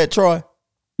you hear that, Troy?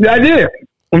 Yeah, I did.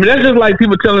 I mean, that's just like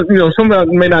people telling,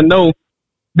 somebody may not know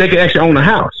they can actually own a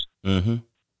house. Mm-hmm.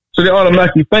 So they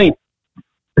automatically think,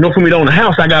 for me to own a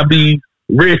house, I got to be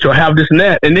rich or have this and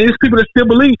that. And then there's people that still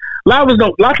believe. A lot of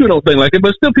people don't think like it,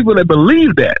 but still people that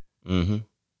believe that. Mm-hmm.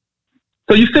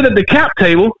 So you sit at the cap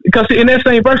table, because in that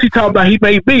same verse he talked about he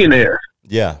made billionaires.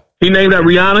 Yeah. He named that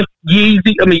Rihanna, Ye,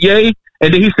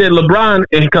 and then he said LeBron,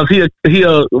 because he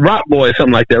a rock boy or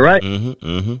something like that, right? Mm-hmm.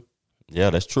 Mm-hmm. Yeah,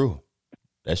 that's true.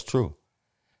 That's true.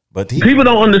 But people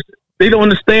don't understand. They don't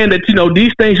understand that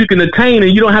these things you can attain,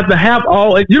 and you don't have to have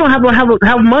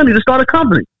have money to start a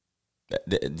company.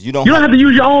 You don't have to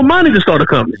use your own money to start a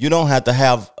company. You don't have to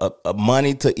have a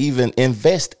money to even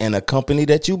invest in a company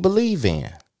that you believe in.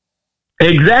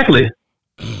 Exactly.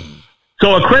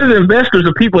 So accredited investors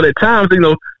are people at times,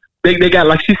 they got,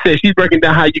 like she said, she's breaking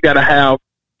down how you got to have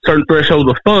certain thresholds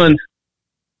of funds,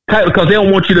 because they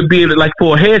don't want you to be like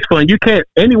for a hedge fund.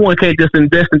 Anyone can't just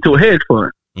invest into a hedge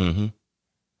fund. Mm-hmm.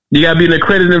 You got to be an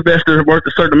accredited investor worth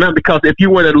a certain amount, because if you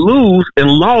were to lose and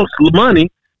lost money,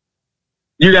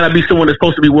 you got to be someone that's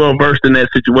supposed to be well versed in that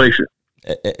situation.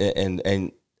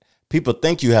 And people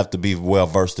think you have to be well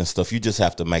versed in stuff. You just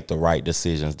have to make the right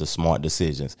decisions, the smart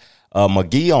decisions.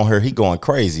 McGee on her, he going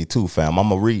crazy too, fam. I'm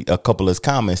gonna read a couple of his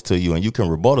comments to you, and you can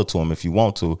rebuttal to him if you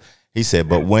want to. He said,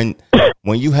 "But when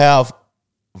you have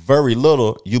very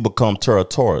little, you become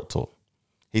territorial."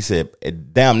 He said,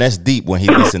 "Damn, that's deep." When he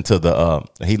listened to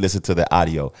the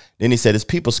audio, then he said, "Is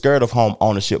people scared of home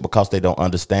ownership because they don't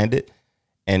understand it,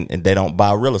 and they don't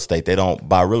buy real estate? They don't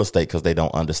buy real estate because they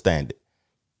don't understand it."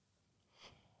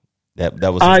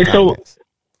 That was all right. comments.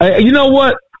 So, you know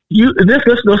what? Let's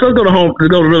go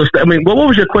to real estate. I mean, what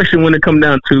was your question when it come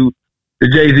down to the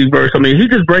Jay-Z verse? I mean, he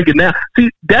just break it down. See,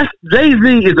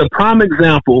 Jay-Z is a prime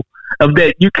example of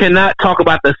that. You cannot talk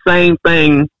about the same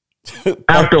thing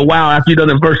after a while after you done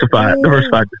diversified.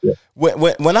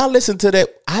 When I listened to that,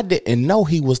 I didn't know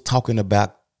he was talking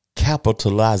about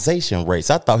capitalization rates.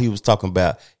 I thought he was talking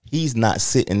about he's not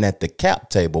sitting at the cap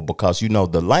table, because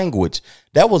the language,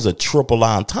 that was a triple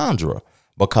entendre,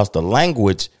 because the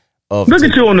language of look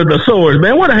at you on the thesaurus,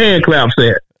 man. What a hand clap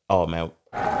said. Oh man.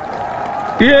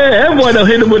 Yeah, that boy done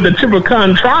hit him with the triple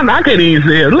entendre. I can't even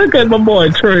say it. Look at my boy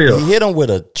Trail. He hit him with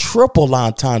a triple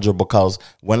entendre, because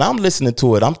when I'm listening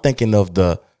to it, I'm thinking of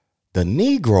the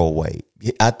Negro way.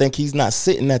 I think he's not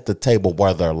sitting at the table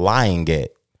where they're lying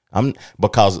at. And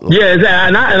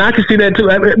I can see that too.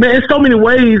 I mean, man, in so many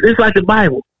ways, it's like the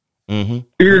Bible. Mm-hmm.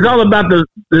 It's all about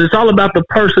the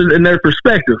person and their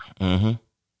perspective. Mm-hmm.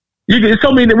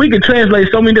 We can translate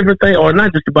so many different things, or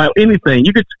not just about anything.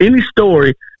 Any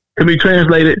story can be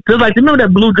translated. Just like, remember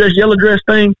that blue dress, yellow dress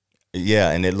thing?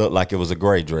 Yeah, and it looked like it was a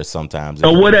gray dress sometimes.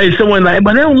 Or someone like,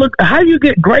 but they don't look. How do you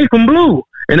get gray from blue?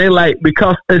 And they like,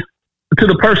 because it's to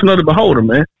the person of the beholder,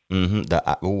 man. Mm-hmm. The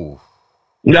eye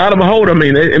of the beholder. I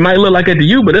mean, it might look like it to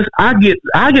you, but I get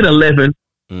 11.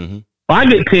 Mm-hmm. I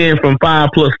get 10 from 5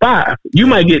 plus 5. You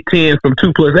might get 10 from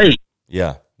 2 plus 8.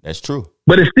 Yeah, that's true.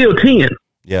 But it's still 10.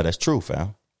 Yeah, that's true,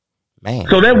 fam. Man.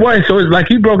 So that word, so it's like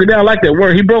he broke it down like that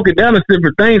word. He broke it down to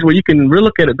different things where you can really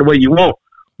look at it the way you want.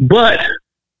 But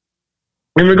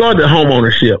in regard to home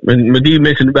ownership, and McGee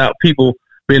mentioned about people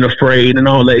being afraid and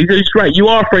all that. He's right. You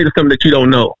are afraid of something that you don't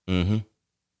know. Mm-hmm.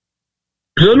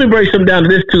 So let me break something down to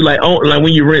this too, like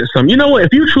when you rent something. You know what?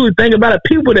 If you truly think about it,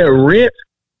 people that rent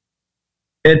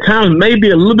at times may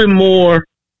be a little bit more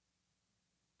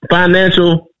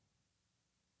financially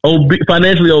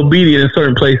obedient in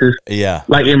certain places. Yeah.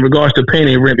 Like in regards to paying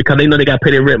their rent, because they know they got to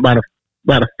pay their rent by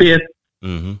the 5th.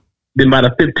 Mm-hmm. Then by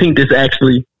the 15th, it's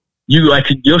actually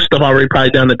your stuff already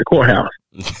probably down at the courthouse,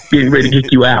 getting ready to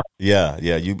get you out. Yeah.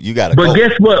 You got to. But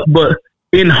guess what? But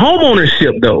in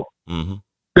homeownership, though, mm-hmm.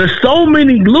 there's so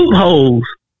many loopholes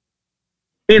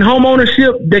in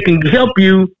homeownership that can help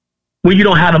you when you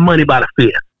don't have the money by the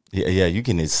 5th. Yeah. You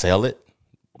can sell it.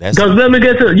 Because let me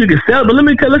get to you can sell it,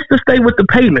 but let's just stay with the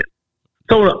payment.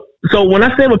 So when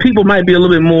I say when people might be a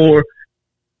little bit more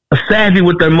savvy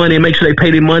with their money and make sure they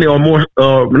pay their money, or more,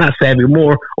 not savvy,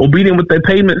 more obedient with their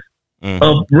payments mm-hmm.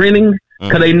 of renting,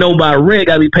 because they know by rent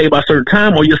got to be paid by a certain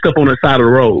time, or your stuff on the side of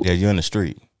the road. Yeah, you're in the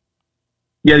street.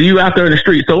 Yeah, you out there in the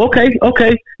street. So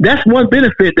okay, that's one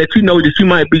benefit that you know that you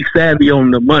might be savvy on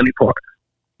the money part.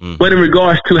 Mm-hmm. But in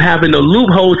regards to having the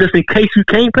loopholes, just in case you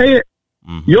can't pay it.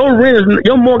 Mm-hmm.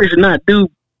 Your mortgage is not due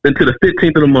until the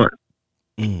 15th of the month.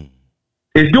 Mm.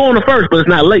 It's due on the 1st, but it's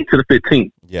not late to the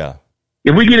 15th. Yeah.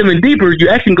 If we get even deeper, you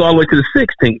actually go all the way to the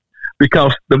 16th,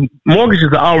 because the mortgages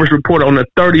are always reported on the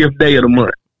 30th day of the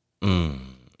month.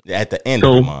 At the end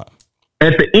of the month.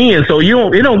 At the end, so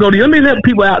it don't go. Let me help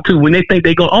people out too when they think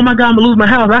they go, oh my God, I'm gonna lose my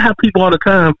house. I have people all the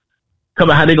time talk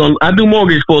about how they going. I do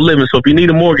mortgages for a living, so if you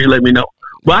need a mortgage, let me know.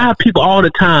 But I have people all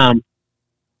the time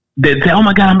that say, oh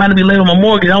my God, I'm about to be late on my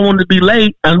mortgage. I want to be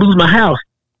late and lose my house.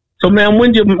 So man,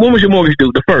 when was your mortgage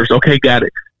due? The 1st. Okay, got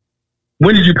it.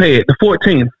 When did you pay it? The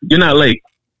 14th. You're not late.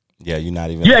 Yeah, you're not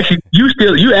even.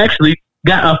 You actually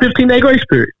got a 15-day grace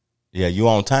period. Yeah, you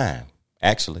on time,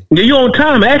 actually. Yeah, you on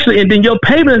time, actually, and then your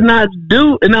payment is not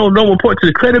due, and don't report to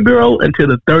the credit bureau until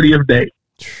the 30th day.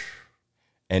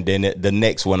 And then the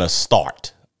next one will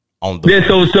start. So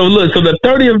look, so the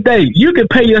 30th day, you can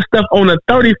pay your stuff on the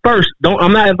 31st.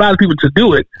 I'm not advising people to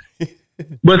do it,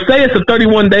 but say it's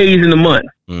 31 days in the month.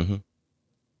 Mm-hmm.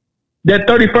 That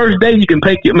 31st day, you can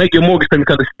make your mortgage payment,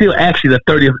 because it's still actually the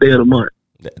 30th day of the month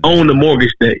on the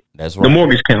mortgage day. That's right. The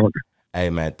mortgage calendar.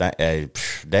 Hey man,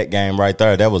 that game right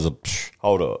there, that was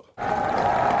hold up.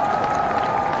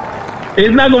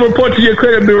 It's not going to report to your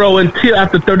credit bureau until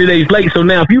after 30 days late. So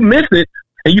now, if you miss it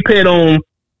and you pay it on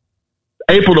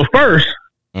April the 1st,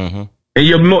 mm-hmm. and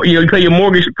you pay your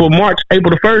mortgage for April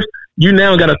the 1st, you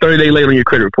now got a 30-day late on your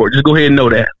credit report. Just go ahead and know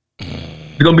that.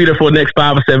 It's going to be there for the next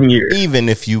 5 or 7 years. Even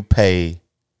if you pay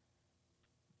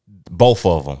both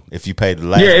of them, if you pay the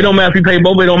last. Yeah, it don't matter if you pay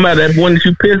both. It don't matter. That one that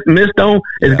you missed on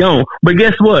is gone. But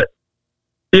guess what?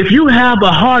 If you have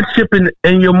a hardship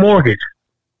in your mortgage,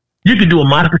 you can do a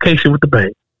modification with the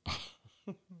bank.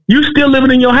 You still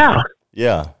living in your house.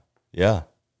 Yeah.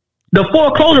 The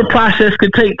foreclosure process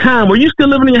could take time. Where you still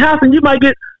living in your house and you might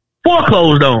get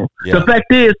foreclosed on. Yeah. The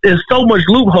fact is, there's so much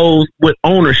loopholes with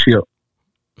ownership.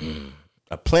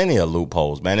 Plenty of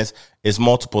loopholes, man. It's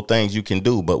multiple things you can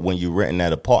do, but when you're renting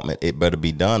that apartment, it better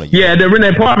be done. Yeah, they're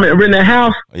renting that apartment, renting that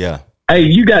house. Yeah. Hey,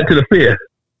 you got to the 5th.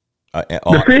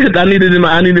 The 5th, I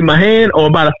needed in my hand, or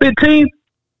by the 15th,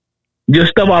 your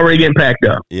stuff already getting packed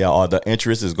up. Yeah, or the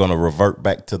interest is going to revert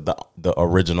back to the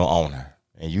original owner,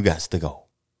 and you got to go.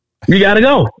 You got to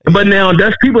go. But now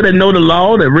there's people that know the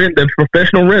law, that rent, the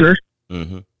professional renters,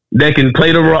 mm-hmm. that can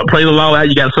play the law out.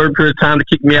 You got a certain period of time to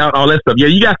kick me out, all that stuff. Yeah,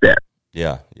 you got that.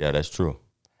 Yeah, that's true.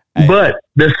 Hey. But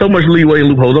there's so much leeway and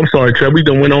loopholes. I'm sorry, Trev. We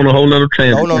done went on a whole other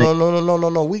channel.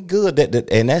 No. We good.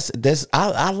 And that's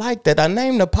I like that. I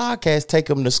named the podcast "Take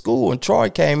Them to School," and Troy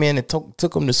came in and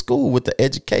took them to school with the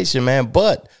education, man.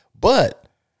 But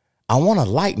I want to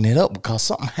lighten it up because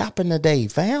something happened today,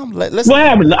 fam. What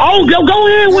happened? Oh, go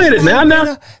ahead with it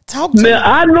now. Talk to me.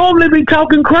 I normally be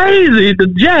talking crazy to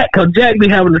Jack, because Jack be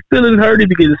having the feelings hurt. He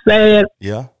be getting sad.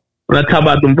 Yeah. When I talk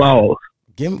about them balls.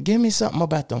 Give me something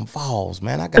about them falls,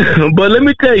 man. But let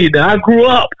me tell you that I grew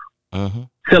up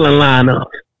selling lineups,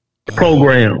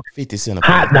 programs, 50 cent a piece,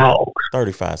 hot dogs,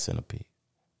 35 cent a piece.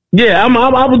 Yeah,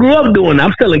 I grew up doing that.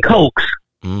 I'm selling Cokes.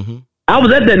 Mm-hmm. I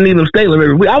was at that Needham Stadium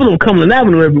every week. I was on Cumberland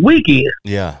Avenue every weekend.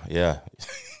 Yeah.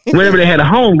 Whenever they had a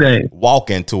home game.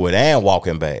 Walking to it and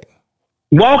walking back.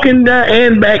 Walking there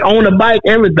and back on the bike,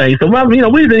 everything. So, we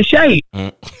was in shape.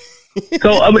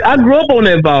 So I grew up on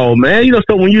that ball, man.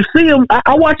 So when you see them,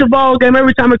 I watch a ball game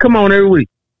every time it come on every week.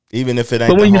 Even if it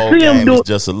ain't But when the you whole see game, them do it's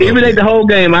just a little even bit. ain't the whole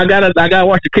game, I gotta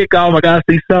watch the kickoff. I gotta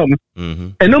see something. Mm-hmm.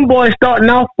 And them boys starting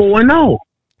off 4-0.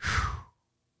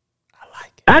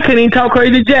 I can't even talk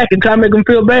crazy to Jack and try to make him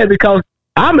feel bad because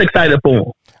I'm excited for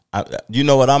him. You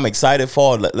know what I'm excited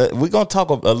for? We're going to talk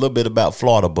a little bit about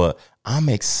Florida, but I'm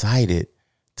excited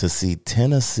to see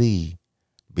Tennessee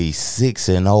be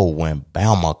 6-0 when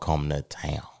Bama come to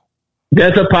town.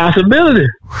 That's a possibility.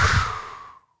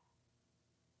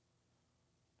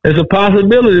 It's a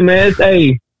possibility, man.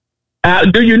 Hey,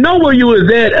 do you know where you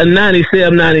was at a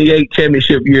 97-98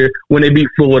 championship year when they beat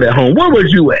Florida at home? Where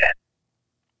was you at?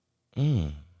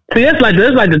 See, that's like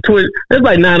the twist. That's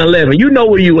like 9/11. You know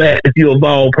where you at if you're a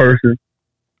ball person.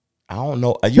 I don't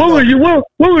know. Where was you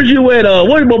at?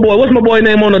 What's my boy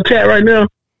name on the chat right now?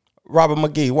 Robert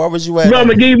McGee. Where was you at?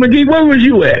 Robert McGee. Where was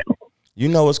you at? You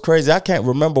know what's crazy? I can't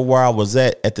remember where I was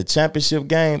at the championship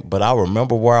game, but I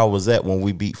remember where I was at when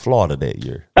we beat Florida that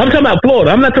year. I'm talking about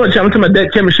Florida. I'm talking about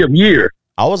that championship year.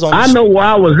 I know where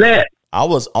I was at. I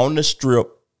was on the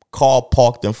strip, car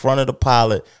parked in front of the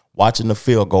Pilot, watching the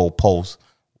field goal post.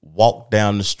 Walk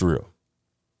down the strip.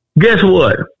 Guess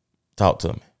what? Talk to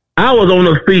me. I was on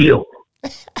the field.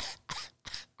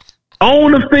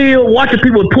 On the field, watching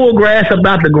people pull grass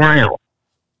about the ground.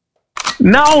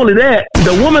 Not only that,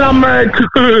 the woman I'm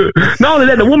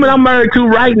married to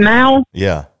right now.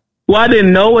 Yeah. Who I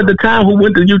didn't know at the time, who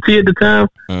went to UT at the time.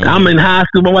 Mm-hmm. I'm in high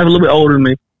school. My wife a little bit older than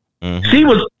me. Mm-hmm. She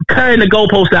was carrying the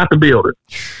goalpost out the building.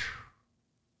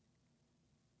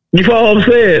 You follow what I'm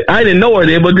saying? I didn't know her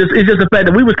there, but it's just the fact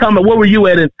that we was talking about where were you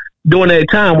at during that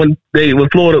time when they were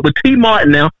Florida with T. Martin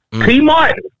now. T.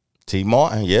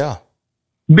 Martin, yeah.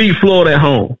 Beat Florida at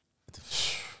home.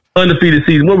 Undefeated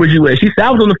season. Where was you at? She said,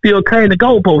 I was on the field carrying the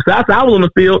goalpost. I said, I was on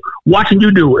the field watching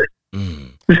you do it.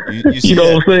 You know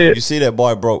what I'm saying? You see that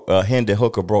boy Hendon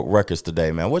Hooker broke records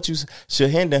today, man.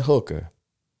 Hendon Hooker,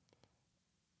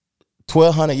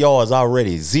 1,200 yards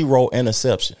already, 0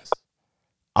 interceptions.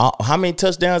 How many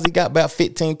touchdowns he got? About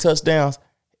 15 touchdowns.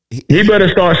 He better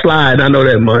start sliding. I know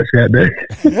that much.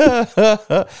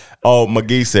 Oh,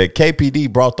 McGee said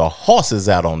KPD brought the horses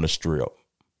out on the strip.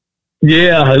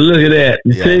 Yeah, look at that.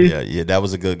 You see? Yeah. That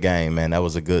was a good game, man. That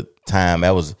was a good time.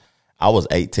 I was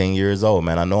 18 years old,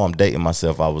 man. I know I'm dating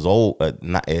myself. I was old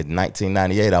in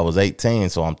 1998. I was 18,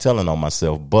 so I'm telling on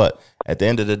myself. But at the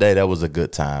end of the day, that was a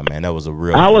good time, man. That was a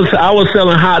real. I was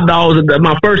selling hot dogs.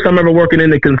 My first time ever working in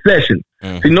the concession.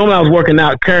 Mm-hmm. See, normally I was working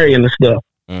out carrying the stuff.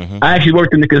 Mm-hmm. I actually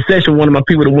worked in the concession. One of my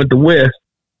people that went to West,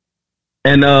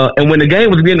 and when the game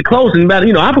was getting close, and I'm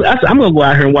gonna go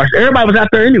out here and watch. Everybody was out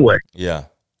there anyway. Yeah.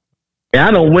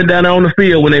 And I went down there on the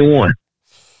field when they won.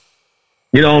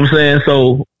 You know what I'm saying?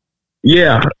 So,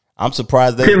 yeah. I'm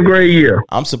surprised 10th grade year.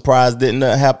 I'm surprised didn't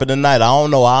happen tonight. I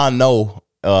don't know. I know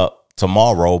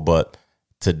tomorrow, but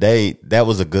today that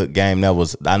was a good game.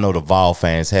 I know the Vol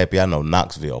fans happy. I know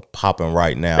Knoxville popping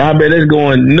right now. I bet it's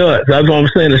going nuts. That's what I'm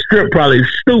saying. The strip probably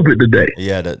stupid today.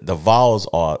 Yeah, the Vols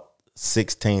are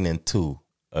 16-2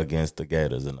 against the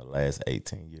Gators in the last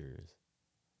 18 years.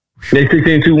 They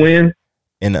 16-2 win?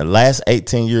 In the last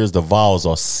 18 years, the Vols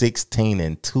are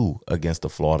 16-2 against the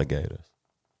Florida Gators.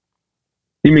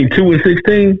 You mean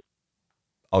 2-16?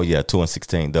 Oh yeah,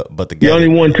 2-16. But the Gators, you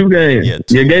only won 2 games. Yeah,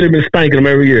 Gators been spanking them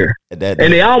every year, and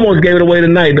they almost gave it away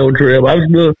tonight, though, Trev.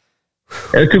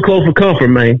 That's too close for comfort,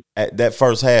 man. That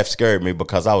first half scared me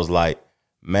because I was like,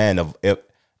 man, if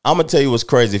I'm gonna tell you what's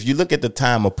crazy. If you look at the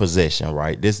time of possession,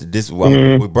 right?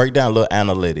 We break down a little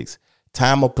analytics.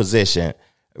 Time of possession.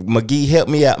 McGee, help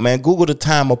me out, man. Google the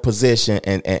time of possession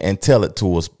and tell it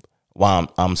to us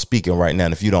while I'm speaking right now,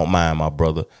 if you don't mind, my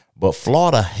brother. But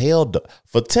Florida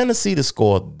for Tennessee to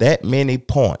score that many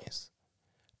points,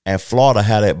 and Florida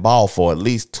had that ball for at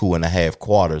least 2.5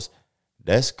 quarters.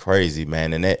 That's crazy,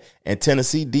 man. And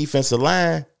Tennessee defensive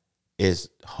line is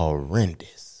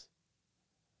horrendous.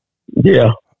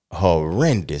 Yeah,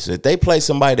 horrendous. If they play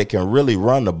somebody that can really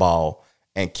run the ball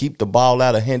and keep the ball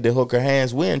out of Hendon Hooker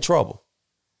hands, we're in trouble.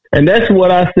 And that's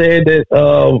what I said,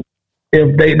 that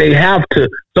if they have to.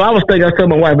 So I was thinking, I told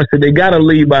my wife, I said, they got to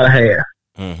lead by the half.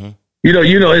 Mm-hmm. You know,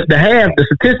 the half, the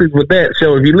statistics with that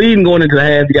show, if you lead going into the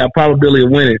half, you got a probability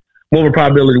of winning, more of a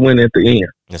probability of winning at the end.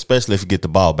 Especially if you get the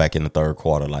ball back in the third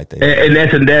quarter like that.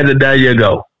 And there you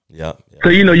go. Yep. So,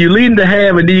 you know, you lead in the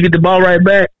half and then you get the ball right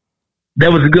back.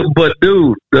 That was a good, but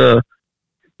dude,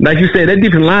 like you said, that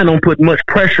defensive line don't put much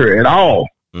pressure at all.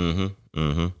 Mm-hmm.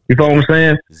 Mm-hmm. You know what I'm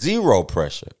saying? Zero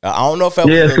pressure. I don't know if that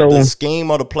was the scheme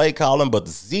or the play calling, but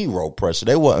zero pressure.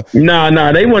 They wasn't.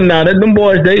 No, they wasn't. No, them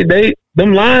boys,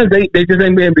 them lines, they just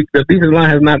ain't been able. The defensive line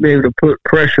has not been able to put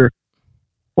pressure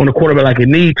on the quarterback like it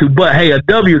need to. But hey, a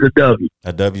W is a W.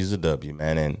 A W is a W,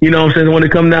 man. And you know what I'm saying? When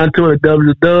it comes down to it, a W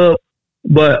is a dub.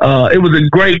 But it was a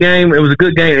great game. It was a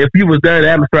good game. If you was there, the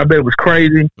atmosphere, I bet it was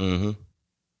crazy.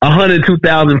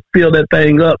 102,000 filled that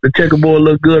thing up. The checkerboard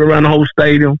looked good around the whole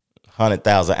stadium.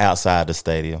 100,000 outside the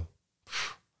stadium.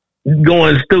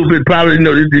 Going stupid. Probably,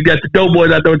 you got the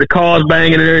doughboys out there with the cars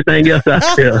banging and everything else out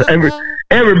there.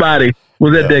 Everybody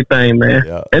was at that thing, man.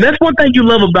 Yeah. And that's one thing you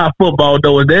love about football,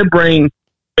 though, is they bring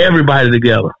everybody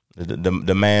together.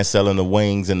 The man selling the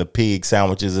wings and the pig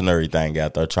sandwiches and everything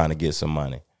out there trying to get some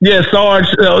money. Yeah, Sarge,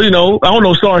 I don't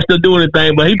know if Sarge still doing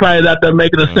anything, but he probably out there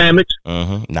making a sandwich.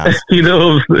 Nice.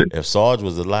 If Sarge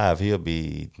was alive, he'll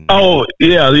be. Oh,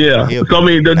 yeah. So, I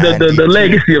mean, the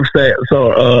legacy of Sarge,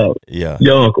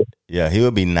 your uncle. Yeah, he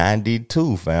would be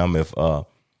 92, fam, if,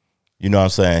 you know what I'm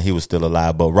saying, he was still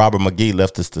alive. But Robert McGee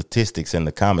left the statistics in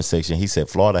the comment section. He said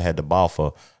Florida had the ball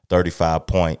for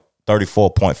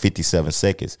 34.57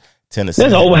 seconds. Tennessee.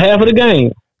 That's over half of the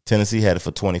game. Tennessee had it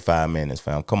for 25 minutes,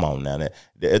 fam. Come on now. And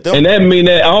that mean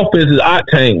that offense is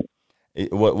octane.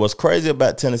 What's crazy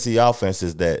about Tennessee offense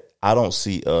is that I don't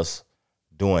see us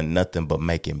doing nothing but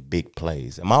making big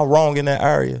plays. Am I wrong in that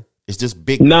area? It's just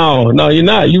big. No, you're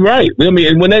not. You're right. I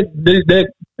mean, when that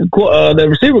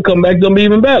receiver come back, it's gonna be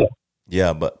even better.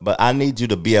 Yeah, but I need you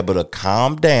to be able to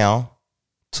calm down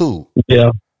too. Yeah.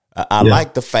 I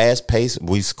like the fast pace.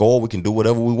 We score, we can do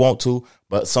whatever we want to,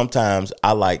 but sometimes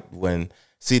I like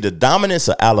the dominance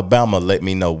of Alabama let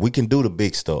me know we can do the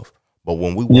big stuff. But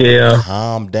when we want to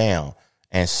calm down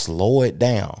and slow it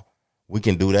down, we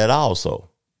can do that also.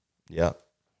 Yeah.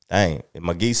 Dang.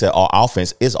 McGee said our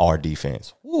offense is our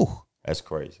defense. Woo. That's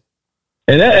crazy.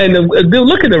 And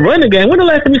look at the running game. When the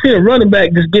last time you seen a running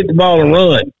back just get the ball and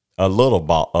run? A little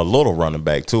running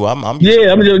back too. I'm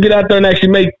just get out there and actually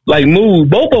make move.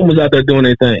 Both of them was out there doing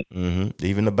their thing.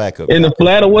 Even the backup in the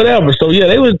flat or whatever. So yeah,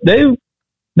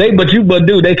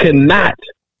 they cannot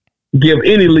give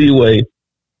any leeway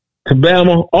to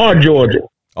Bama or Georgia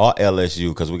or LSU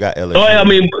because we got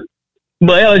LSU.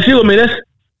 But LSU,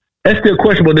 that's still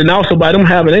questionable. Then also by them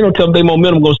having, they don't tell them their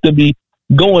momentum gonna still be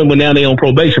going when now they on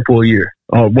probation for a year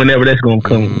or whenever that's gonna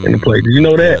come into play. Did you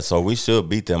know that? Yeah, so we should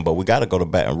beat them, but we got to go to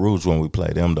Baton Rouge when we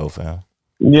play them, though, fam.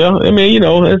 Yeah,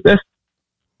 that's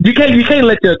you can't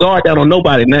let your guard down on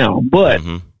nobody now, but.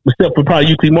 Except for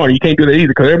probably UT Martin, you can't do that either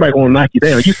because everybody gonna knock you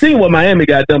down. You seen what Miami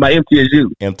got done by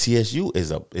MTSU? MTSU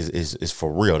is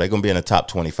for real. They're gonna be in the top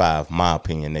 25, my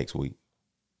opinion, next week.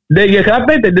 I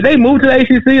think did they move to the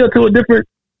ACC or to a different?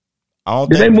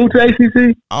 Did they move to the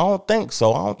ACC? I don't think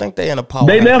so. I don't think they're in a power.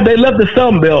 They left the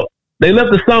Sun Belt. They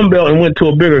left the Sun Belt and went to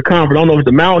a bigger conference. I don't know if it's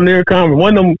the Mountaineer Conference.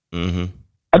 One of them.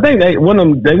 I think they went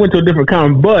to a different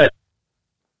conference, but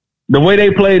the way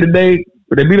they played today.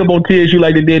 They beat up on TSU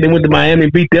like they did. They went to Miami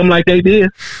and beat them like they did.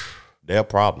 They're a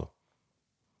problem.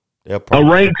 A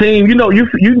ranked team. You know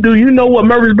what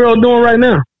Murfreesboro doing right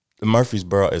now? The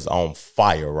Murfreesboro is on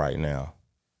fire right now.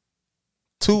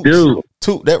 Toot,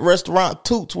 that restaurant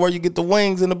Toots where you get the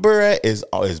wings and the burger at is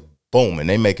booming.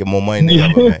 They making more money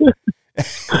than ever, man.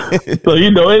 So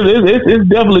it's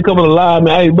definitely coming alive,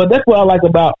 man. But that's what I like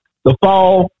about the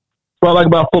fall. What I like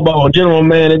about football in general,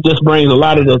 man, it just brings a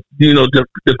lot of the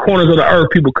corners of the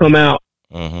earth. People come out,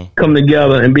 come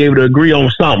together, and be able to agree on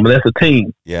something. That's a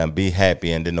team. Yeah, and be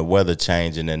happy. And then the weather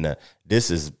changing, and this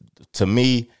is to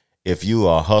me, if you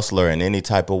are a hustler in any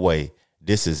type of way,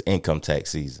 this is income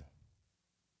tax season.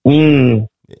 Break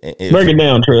it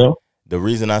down, Trail. The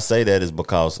reason I say that is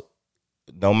because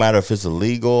no matter if it's a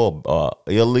legal or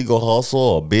illegal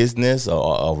hustle, a business,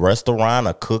 a restaurant,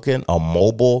 a cooking, a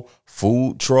mobile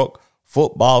food truck.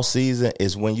 Football season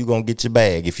is when you're going to get your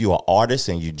bag. If you're an artist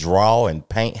and you draw and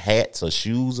paint hats or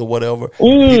shoes or whatever,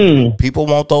 people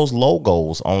want those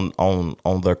logos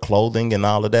on their clothing and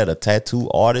all of that. A tattoo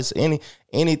artist,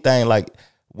 anything like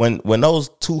when those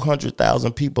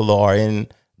 200,000 people are in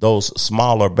those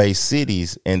smaller based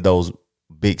cities in those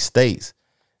big states,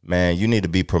 man, you need to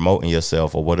be promoting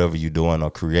yourself or whatever you're doing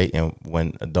or creating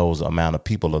when those amount of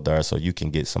people are there so you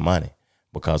can get some money.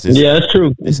 Because that's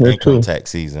true. It's income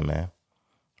tax season, man.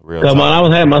 Come on, I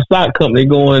was having my stock company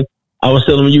going. I was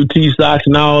selling UT stocks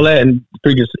and all that, and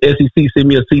freaking SEC sent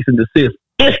me a cease and desist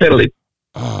instantly.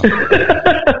 So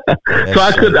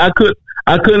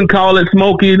I couldn't call it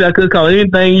Smoky. I couldn't call it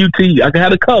anything UT. I could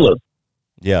have the colors.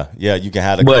 Yeah, you can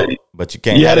have the color, but you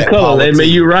can't. You have the colors. I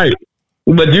mean, you're right.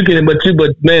 But you can. But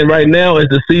man, right now is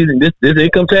the season. This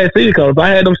income tax season. Because if I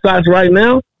had them stocks right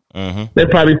now,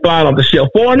 they'd probably fly off the shelf.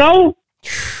 4-0.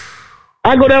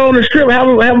 I go down on the strip,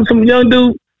 having some young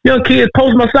kids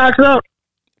post my socks up.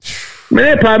 Man,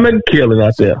 they'd probably make a killing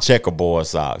out there. Checkerboard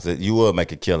socks. You would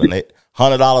make a killing.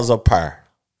 $100 a pair.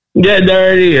 Yeah,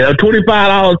 there it is.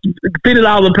 $25,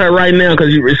 $50 a pair right now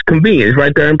because it's convenient. It's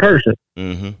right there in person.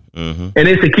 And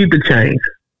it's to keep the change.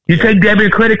 You take debit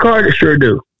and credit card? It sure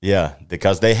do. Yeah,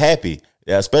 because they happy.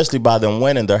 Yeah, especially by them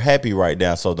winning, they're happy right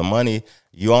now. So the money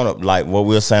you own it, like what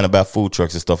we were saying about food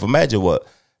trucks and stuff. Imagine what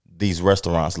these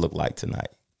restaurants look like tonight.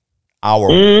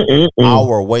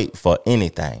 Our wait for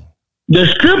anything. The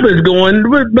strip is going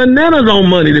with bananas on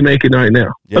money to make it right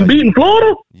now. Yeah. I'm beating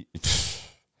Florida.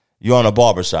 You on a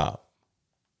barbershop.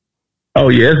 Oh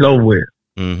yeah, it's over with.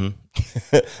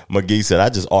 McGee said, I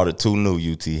just ordered 2 new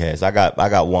UT hats. I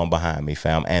got one behind me,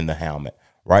 fam, and the helmet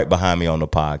right behind me on the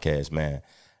podcast, man.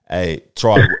 Hey,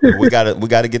 Troy, we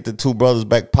gotta get the 2 brothers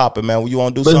back popping, man. You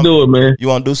want to do something? Let's do it, man. You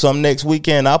want to do something next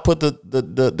weekend? I'll put the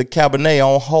Cabernet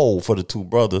on hold for the 2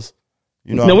 brothers.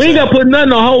 You know, we ain't got to put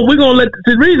nothing on hold. We're gonna let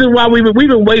the reason why we've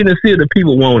been waiting to see if the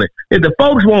people want it. If the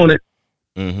folks want it,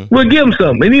 we'll give them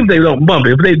something. And even if they don't bump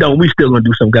it, if they don't, we still gonna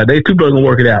do something. God, they 2 brothers gonna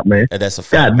work it out, man. And that's a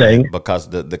fact, God dang. Because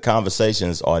the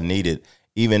conversations are needed,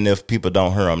 even if people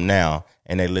don't hear them now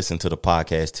and they listen to the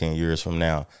podcast 10 years from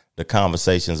now. The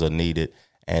conversations are needed.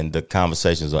 And the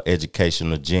conversations are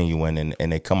educational, genuine,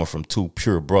 and they coming from 2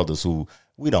 pure brothers who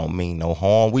we don't mean no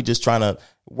harm. We just trying to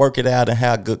work it out and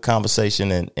have good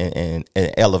conversation and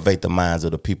elevate the minds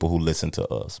of the people who listen to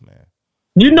us, man.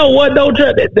 You know what, though,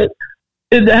 has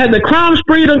the crime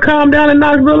spree done calmed down in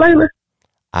Knoxville lately?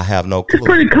 I have no clue. It's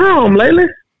pretty calm lately.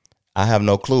 I have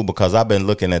no clue because I've been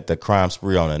looking at the crime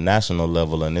spree on a national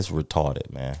level, and it's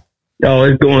retarded, man. Oh,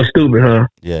 it's going stupid, huh?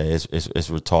 Yeah, it's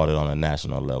retarded on a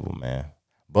national level, man.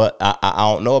 But I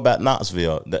don't know about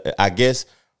Knoxville. I guess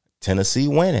Tennessee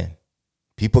winning.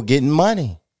 People getting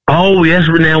money. Oh, yes.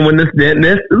 Now, when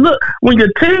look, when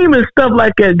your team and stuff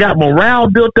like that got morale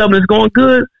built up and it's going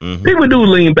good, people do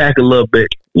lean back a little bit.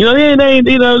 You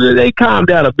know, they calm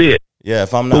down a bit. Yeah,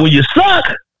 if I'm not. But when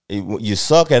you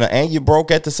suck, and you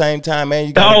broke at the same time,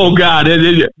 man. God,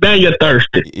 then you're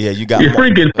thirsty. Yeah, you're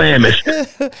freaking famished.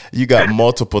 You got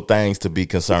multiple things to be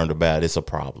concerned about. It's a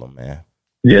problem, man.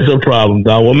 Yeah, it's a problem,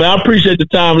 dog. Well, man, I appreciate the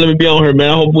time. Let me be on here, man.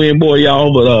 I hope we ain't bore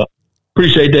y'all, but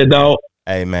appreciate that, dog.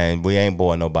 Hey, man, we ain't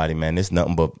boring nobody, man. It's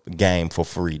nothing but game for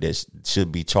free that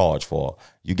should be charged for.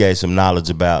 You gave some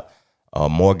knowledge about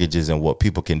mortgages and what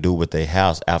people can do with their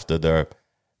house after they're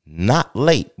not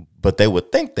late, but they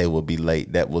would think they would be late.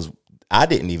 I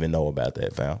didn't even know about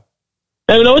that, fam.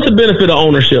 Hey, you know, it's a benefit of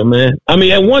ownership, man. I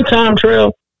mean, at one time,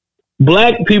 Trail,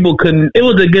 black people it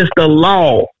was against the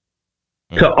law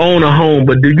to own a home.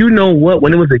 But do you know what?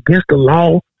 When it was against the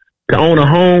law to own a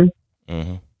home,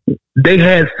 they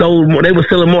were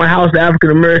selling more houses to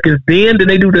African Americans then than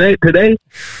they do today.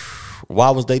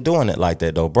 Why was they doing it like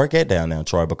that, though? Break that down now,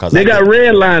 Troy. Because they got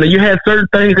redlining. You had certain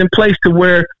things in place to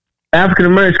where African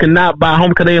Americans cannot buy a home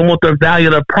because they didn't want their value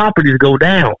of their properties to go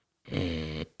down.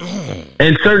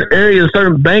 And certain areas,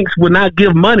 certain banks would not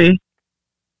give money.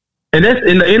 And that's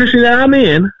in the industry that I'm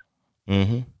in.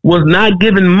 Was not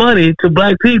giving money to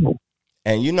black people.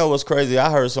 And you know what's crazy? I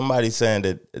heard somebody saying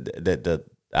that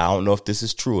I don't know if this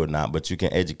is true or not, but you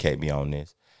can educate me on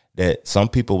this. That some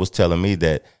people was telling me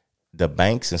that the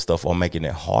banks and stuff are making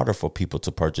it harder for people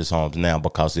to purchase homes now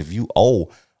because if you owe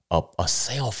a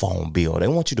cell phone bill, they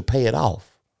want you to pay it off.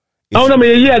 You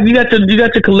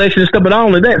got your collection and stuff, but not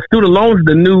only that, student loans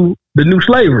the new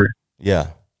slavery. Yeah.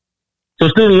 So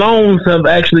student loans have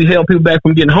actually held people back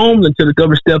from getting homes until the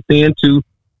government stepped in to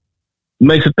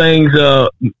make some things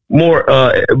more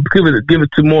give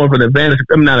it to more of an advantage.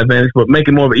 I mean, not advantage, but make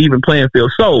it more of an even playing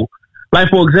field. So, like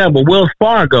for example, Wells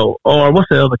Fargo or what's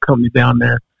the other company down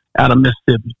there out of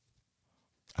Mississippi?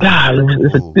 God,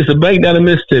 it's a bank down in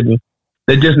Mississippi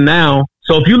that just now.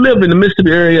 So if you live in the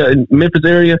Mississippi area, in Memphis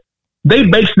area, they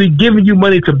basically giving you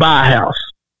money to buy a house.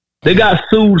 They got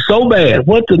sued so bad.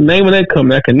 What's the name of that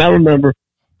company? I cannot remember.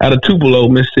 Out of Tupelo,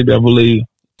 Mississippi, I believe.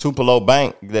 Tupelo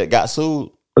Bank that got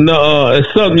sued? No,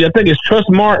 it's something. I think it's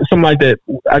Trustmark, something like that.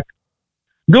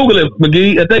 Google it,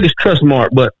 McGee. I think it's Trustmark,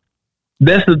 but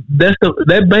that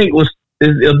bank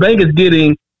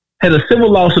had a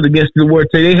civil lawsuit against the word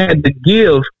they had to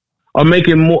give or make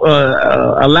it more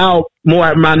allow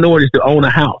more minorities to own a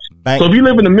house. So if you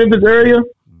live in the Memphis area,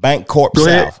 Bank Corp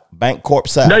South. Bank Corp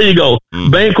South. There you go.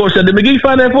 Bank Corp South. Did McGee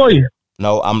find that for you?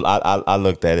 No, I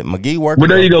looked at it. McGee worked. But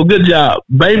there you go. Good job.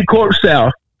 Bank Corp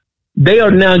South. They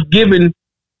are now giving.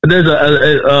 There's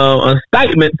a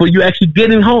statement for you actually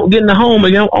getting the home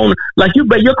and own. Like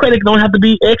but your credit don't have to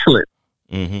be excellent.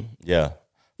 Yeah.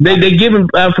 They giving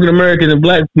African Americans and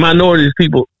black minorities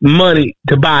people money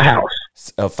to buy a house.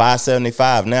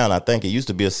 $575 now, and I think it used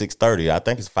to be a $630. I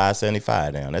think it's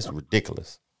 $575 now. That's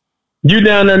ridiculous. You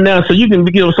down there now, so you can,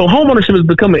 so homeownership is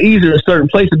becoming easier in certain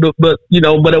places, but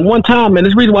at one time, man,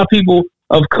 this reason why people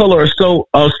of color are so,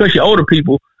 especially older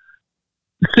people,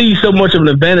 see so much of an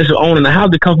advantage of owning a house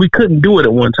because we couldn't do it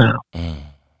at one time.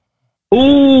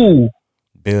 Ooh.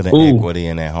 Building equity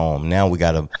in that home. Now we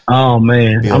got to. Oh,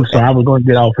 man. I'm sorry. I was going to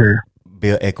get off here.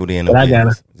 Build equity in the business. I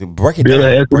got to break it build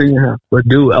down. Equity in the house. But,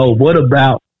 dude,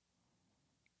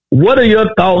 what are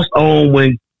your thoughts on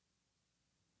when,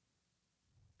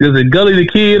 is it Gully the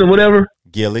Kid or whatever?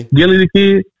 Gilly the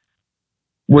Kid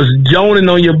was joning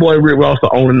on your boy Rick Ross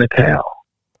for owning the cow.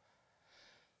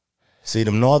 See,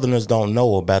 them Northerners don't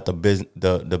know about the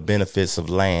benefits of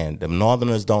land. Them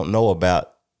Northerners don't know about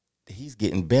he's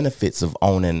getting benefits of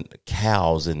owning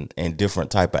cows and different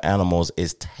type of animals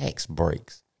is tax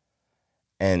breaks.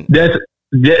 And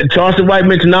Charleston White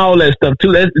mentioned all that stuff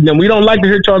too. We don't like to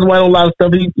hear Charleston White on a lot of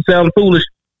stuff. He sounds foolish,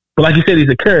 but like you said, he's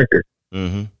a character.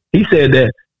 Mm-hmm. He said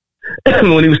that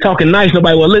when he was talking nice,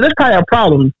 nobody was. That's probably our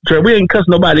problem, Trey. We ain't cuss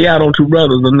nobody out on Two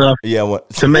Brothers enough.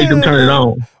 To make them turn it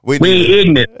on. We ain't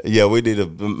ignorant. Yeah, we need to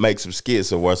make some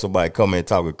skits where somebody come in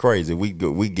talking crazy. We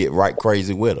get right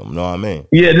crazy with them. Know what I mean?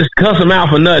 Yeah, just cuss them out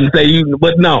for nothing.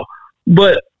 But no.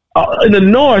 But in the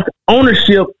North,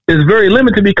 ownership is very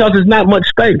limited because there's not much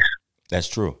space. That's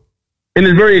true. And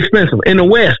it's very expensive. In the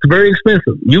West, very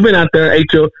expensive. You've been out there,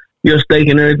 ate your steak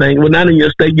and everything. Well, not in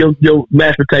your steak, your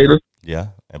mashed potatoes. Yeah,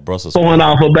 at Brussels. Pouring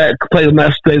off a back plate of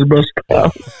mashed potatoes, Brussels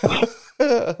sprouts.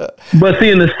 But see,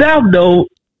 in the South, though,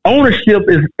 ownership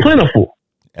is plentiful.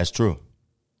 That's true.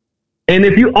 And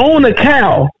if you own a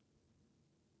cow,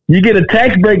 you get a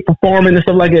tax break for farming and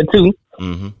stuff like that too.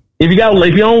 Mm-hmm. If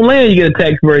you own land, you get a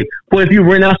tax break. But if you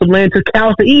rent out some land to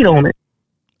cows to eat on it,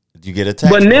 you get a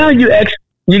tax break. But now you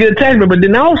get a tax break. But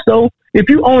then also, if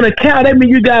you own a cow, that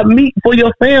means you got meat for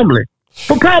your family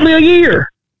for probably a year.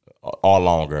 Or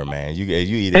longer, man. You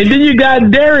eat it. And then you got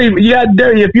dairy. If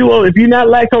you're not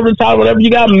lactose intolerant, whatever,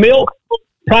 you got milk,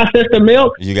 processed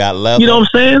milk. You got leather. You know what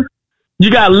I'm saying?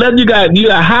 You got leather. You got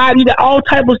hide. You got all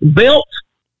type of belts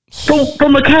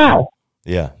from a cow.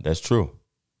 Yeah, that's true.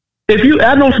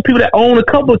 I know some people that own a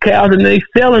couple of cows and they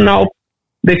selling off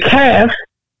the calves.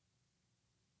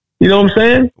 You know what I'm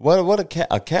saying? What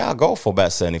a cow go for about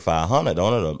 $7,500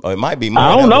 on it? Or it might be more.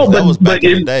 I don't know, that was back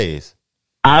in the days.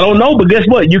 I don't know, but guess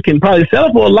what? You can probably sell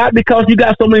it for a lot because you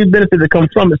got so many benefits that come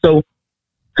from it. So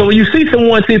when you see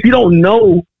someone, if you don't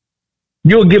know,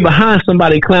 you'll get behind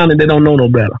somebody clowning they don't know no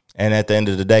better. And at the end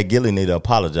of the day, Gilly need to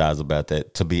apologize about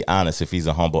that, to be honest, if he's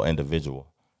a humble individual.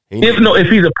 If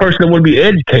he's a person that would be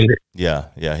educated. Yeah,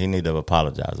 he need to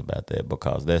apologize about that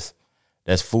because that's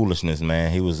foolishness,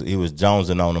 man. He was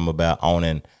jonesing on him about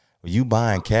owning, you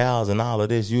buying cows and all of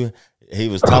this. He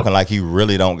was talking like he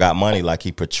really don't got money, like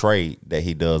he portrayed that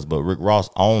he does. But Rick Ross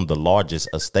owned the largest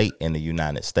estate in the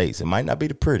United States. It might not be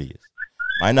the prettiest,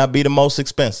 might not be the most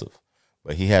expensive,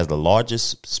 but he has the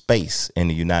largest space in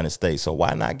the United States. So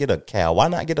why not get a cow? Why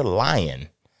not get a lion?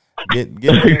 Get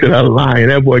a lion.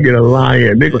 That boy get a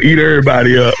lion. They gonna eat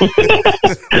everybody up.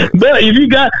 But if you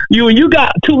got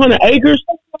 200 acres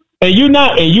and you're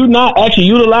not actually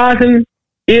utilizing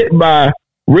it by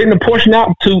renting a portion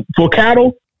out for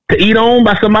cattle to eat on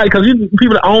by somebody, because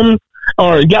people that own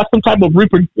or got some type of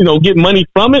get money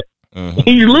from it,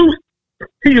 he's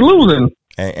losing.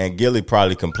 And Gilly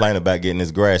probably complained about getting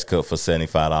his grass cut for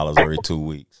 $75 every 2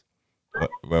 weeks.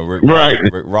 Rick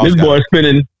Ross this boy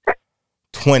spending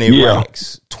 20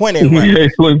 racks. 20 racks. He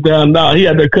slipped down. Nah, he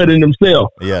had to cut in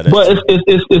himself. Yeah, but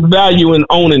it's value in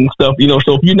owning stuff,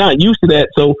 So if you're not used to that,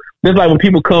 so it's like when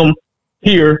people come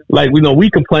here, like we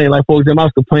complain. Like for example, I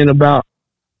was complaining about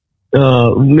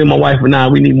me and my wife and I.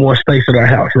 We need more space at our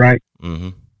house, right?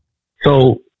 Mm-hmm.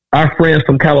 So our friends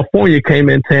from California came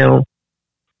in town,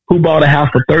 who bought a house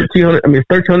for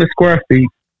 1,300 square feet.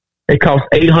 It cost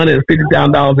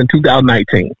 $850,000 in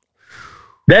 2019.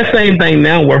 That same thing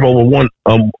now worth over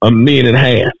 $1.5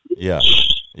 million.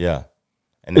 Yeah.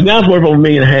 And now it's worth over $1.5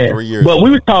 million. 3 years. But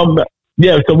we was talking about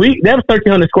that was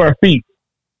 1,300 square feet.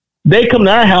 They come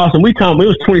to our house and it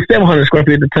was 2,700 square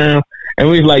feet at the time, and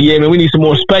we was like, yeah, man, we need some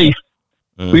more space.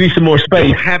 We need some more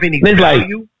space. Don't have any and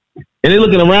value. And they're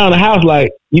looking around the house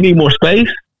like, you need more space?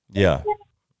 Yeah.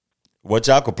 What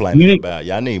y'all complaining about?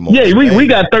 Y'all need more space. We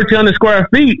got 1,300 square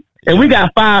feet, and we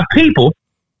got 5 people,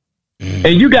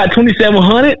 and you got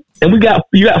 2,700, and you got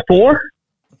 4?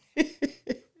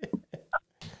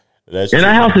 That's and true.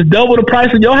 our house is double the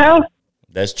price of your house?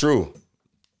 That's true.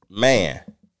 Man,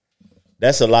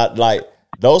 that's a lot. Like,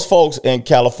 those folks in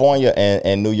California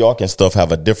and New York and stuff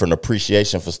have a different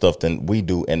appreciation for stuff than we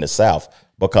do in the South,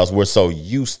 because we're so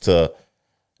used to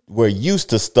we're used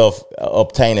to stuff,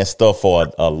 obtaining stuff for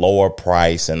a lower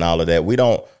price and all of that. We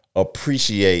don't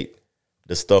appreciate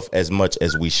the stuff as much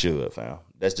as we should, fam.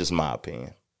 That's just my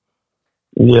opinion.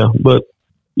 Yeah, but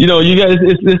you know, you guys,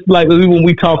 it's like when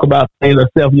we talk about things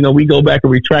ourselves, you know, we go back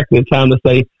and retract the time to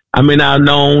say, I may not have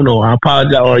known, or I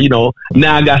apologize, or, you know,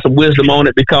 now I got some wisdom on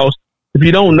it, because if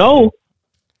you don't know,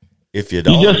 if you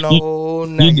don't know,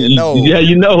 now you know. Yeah,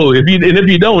 you know. If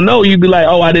you don't know, you'd be like,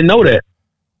 oh, I didn't know that.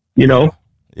 You know?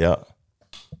 Yeah.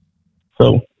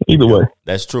 So either way.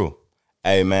 That's true.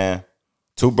 Hey, man,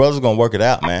 Two Brothers gonna work it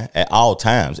out, man, at all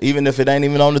times. Even if it ain't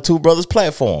even on the Two Brothers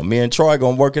platform. Me and Troy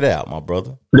gonna work it out, my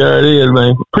brother. There it is,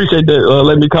 man. Appreciate that.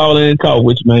 Let me call in and talk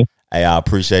with you, man. Hey, I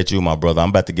appreciate you, my brother. I'm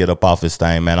about to get up off this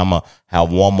thing, man. I'm gonna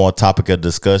have one more topic of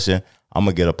discussion. I'm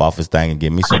gonna get up off this thing and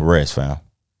get me some rest, fam.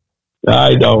 All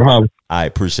right, dog. All right,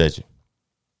 appreciate you.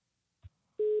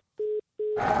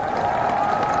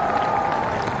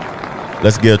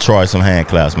 Let's give Troy some hand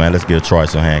claps, man. Let's give Troy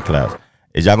some hand claps.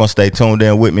 Is y'all gonna stay tuned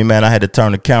in with me, man? I had to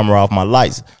turn the camera off. My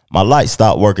lights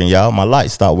stopped working, y'all. My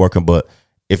lights stopped working. But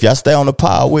if y'all stay on the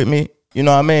pod with me, you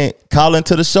know what I mean? Call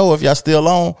into the show if y'all still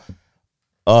on.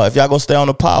 If y'all gonna stay on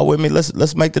the pod with me,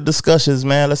 let's make the discussions,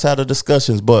 man. Let's have the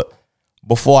discussions. But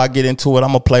before I get into it, I'm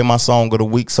gonna play my song of the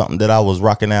week, something that I was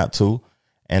rocking out to,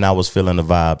 and I was feeling the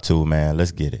vibe too, man.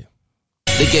 Let's get it.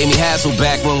 They gave me hassle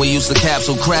back when we used to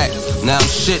capsule crack. Now I'm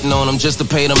shitting on them just to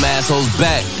pay them assholes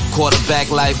back.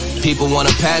 Quarterback life, people wanna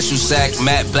pass you sack.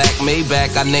 Matte Black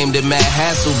Maybach, I named it Matt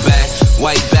Hasselback.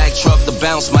 White back truck, the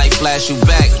bounce might flash you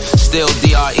back. Still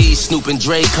DRE, Snoop and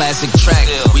Dre classic track.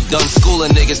 We done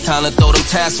schooling niggas, time to throw them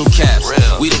tassel caps.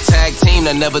 We the tag team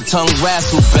that never tongue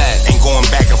wrestle back. Ain't going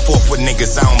back and forth with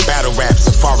niggas, I don't battle rap.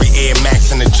 Safari Air Max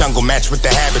in the jungle, match with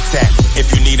the habitat. If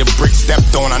you need a brick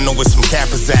stepped on, I know where some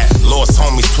cappers at. Lost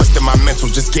homies, twisted my mental,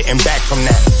 just getting back from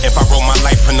that. If I wrote my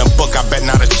life in a book, I bet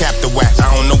not a chapter whack. I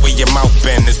don't know where your mouth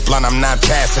been, it's blunt, I'm not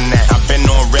passing that. I've been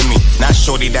on Remy, not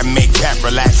shorty that make Pap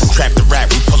relax. And trap the rap,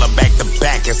 we pull her back to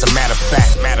back, as a matter of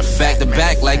fact. Back to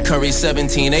back like Curry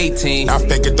 17-18. I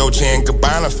figured Dolce and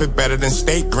Gabbana fit better than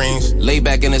steak greens. Lay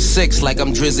back in the 6 like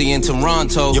I'm Drizzy in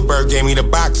Toronto. Your bird gave me the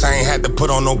box, I ain't had to put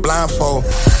on no blindfold.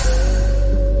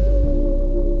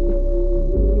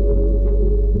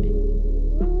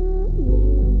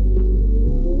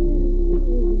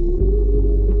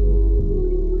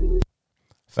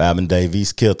 Fab and Dave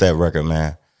East killed that record,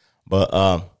 man. But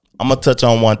I'm going to touch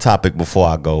on one topic before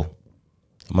I go.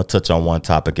 I'm going to touch on one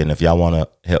topic, and if y'all want to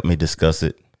help me discuss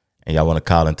it and y'all want to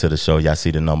call into the show, y'all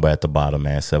see the number at the bottom,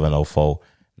 man,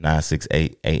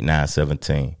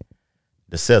 704-968-8917.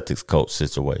 The Celtics coach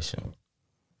situation.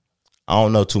 I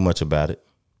don't know too much about it.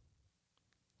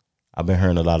 I've been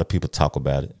hearing a lot of people talk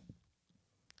about it.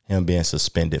 Him being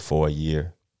suspended for a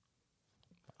year.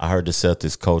 I heard the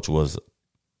Celtics coach was...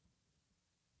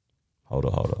 Hold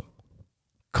up.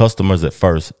 Customers at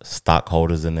first,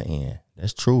 stockholders in the end.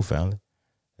 That's true, family.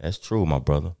 That's true, my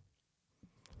brother.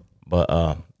 But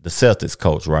the Celtics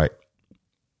coach, right?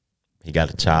 He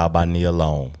got a child by Nia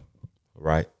Long,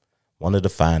 right? One of the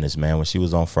finest, man. When she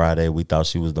was on Friday, we thought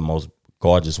she was the most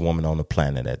gorgeous woman on the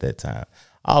planet at that time.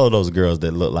 All of those girls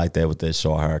that look like that with that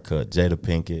short haircut, Jada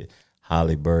Pinkett,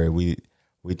 Halle Berry, we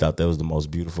thought they was the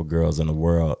most beautiful girls in the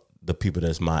world, the people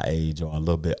that's my age or a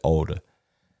little bit older.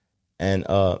 And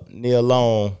Nia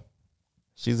Long,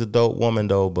 she's a dope woman,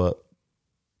 though, but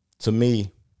to me,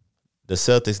 the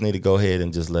Celtics need to go ahead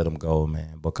and just let them go,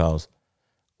 man, because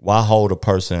why hold a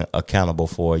person accountable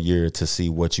for a year to see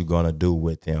what you're going to do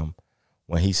with him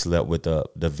when he slept with the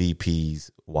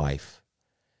VP's wife?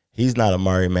 He's not a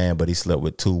married man, but he slept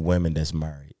with 2 women that's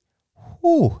married.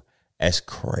 Whew, that's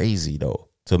crazy, though,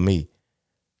 to me,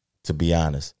 to be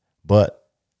honest. But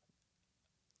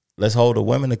let's hold the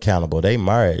women accountable. They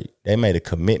married. They made a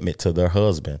commitment to their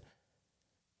husband.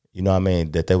 You know what I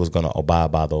mean? That they was going to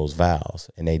abide by those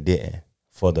vows, and they didn't.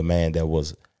 For the man that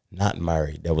was not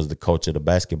married, that was the coach of the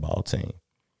basketball team.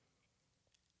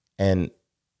 And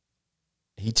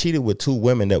he cheated with 2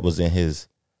 women that was in his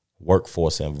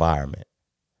workforce environment.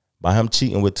 By him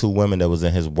cheating with 2 women that was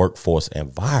in his workforce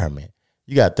environment,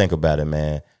 you got to think about it,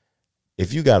 man.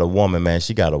 If you got a woman, man,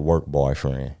 she got a work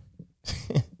boyfriend.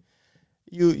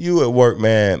 You at work,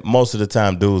 man, most of the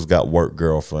time dudes got work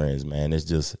girlfriends, man.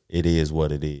 It is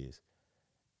what it is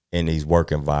in these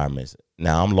work environments.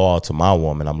 Now, I'm loyal to my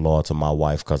woman. I'm loyal to my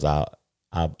wife because I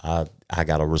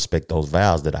got to respect those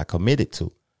vows that I committed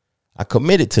to. I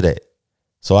committed to that.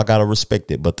 So I got to respect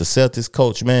it. But the Celtics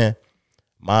coach, man,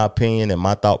 my opinion and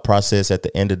my thought process at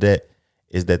the end of that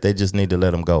is that they just need to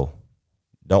let him go.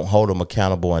 Don't hold him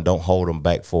accountable and don't hold him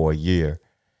back for a year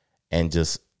and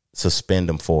just suspend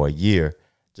him for a year.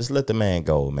 Just let the man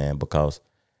go, man, because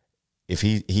if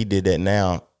he did that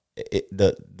now,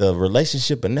 the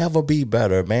relationship will never be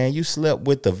better, man. You slept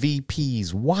with the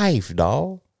VP's wife,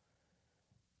 dog.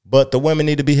 But the women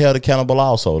need to be held accountable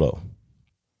also, though.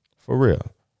 For real.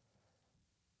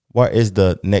 Where is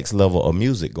the next level of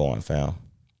music going, fam?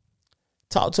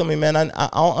 Talk to me, man. I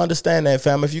don't understand that,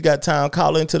 fam. If you got time,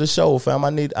 call into the show, fam. I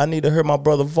need to hear my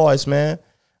brother's voice, man.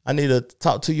 I need to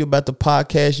talk to you about the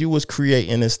podcast you was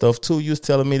creating and stuff, too. You was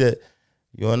telling me that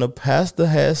you and the pastor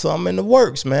had something in the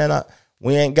works, man.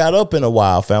 We ain't got up in a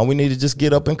while, fam. We need to just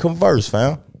get up and converse,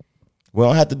 fam. We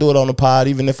don't have to do it on the pod.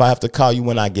 Even if I have to call you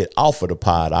when I get off of the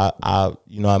pod, I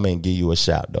you know what I mean, give you a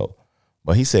shout, though.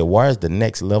 But he said, where's the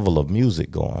next level of music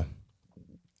going?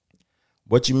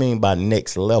 What you mean by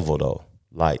next level, though?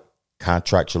 Like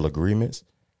contractual agreements,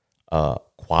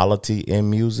 quality in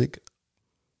music,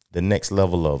 the next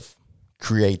level of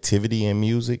creativity in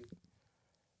music,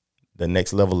 the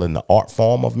next level in the art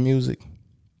form of music.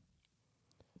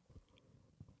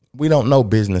 We don't know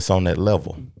business on that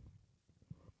level.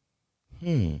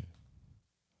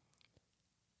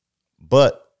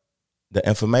 But the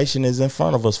information is in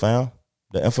front of us, fam.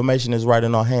 The information is right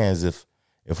in our hands. If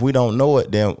we don't know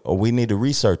it, then we need to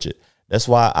research it. That's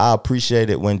why I appreciate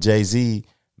it when Jay-Z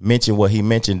mentioned what he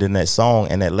mentioned in that song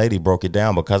and that lady broke it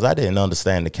down, because I didn't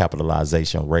understand the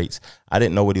capitalization rates. I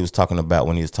didn't know what he was talking about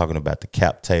when he was talking about the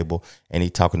cap table, and he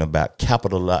talking about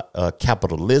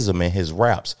capitalism in his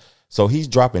raps. So he's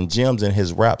dropping gems in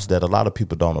his raps that a lot of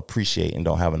people don't appreciate and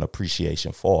don't have an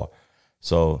appreciation for.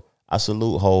 So I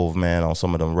salute Hove, man, on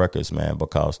some of them records, man,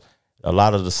 because a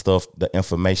lot of the stuff, the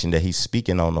information that he's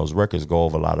speaking on those records go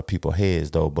over a lot of people's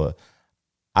heads, though. But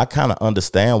I kind of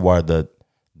understand where the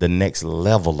next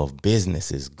level of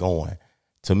business is going.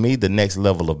 To me, the next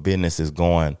level of business is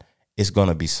going, it's going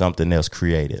to be something else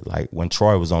created. Like when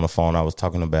Troy was on the phone, I was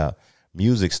talking about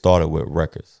music started with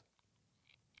records.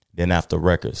 Then after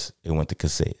records, it went to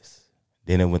cassettes.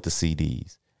 Then it went to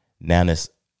CDs. Now it's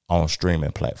on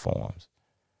streaming platforms.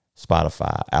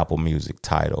 Spotify, Apple Music,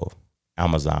 Tidal,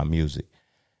 Amazon Music.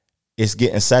 It's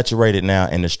getting saturated now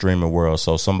in the streaming world,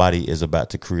 so somebody is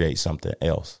about to create something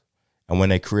else. And when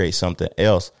they create something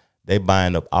else, they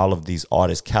buying up all of these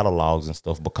artist catalogs and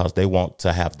stuff because they want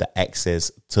to have the access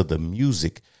to the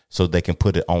music so they can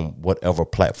put it on whatever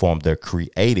platform they're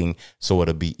creating so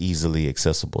it'll be easily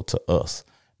accessible to us.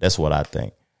 That's what I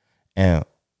think. And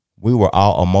we were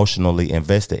all emotionally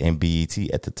invested in BET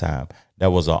at the time. That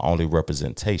was our only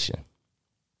representation.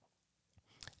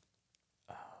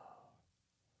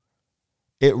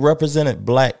 It represented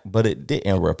black, but it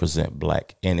didn't represent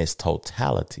black in its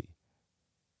totality.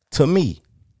 To me.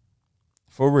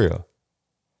 For real.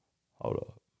 Hold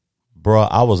up. Bruh,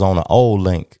 I was on an old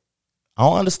link. I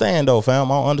don't understand, though,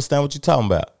 fam. I don't understand what you're talking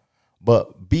about.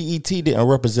 But BET didn't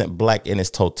represent black in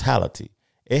its totality.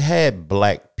 It had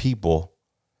black people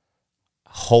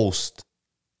host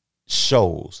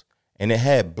shows, and it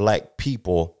had black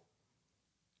people.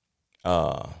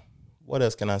 What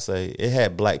else can I say? It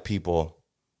had black people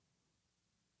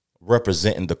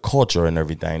representing the culture and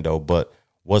everything, though. But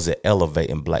was it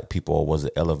elevating black people, or was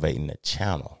it elevating the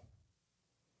channel?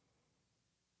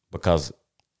 Because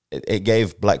it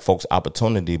gave black folks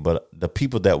opportunity, but the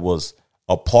people that was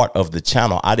a part of the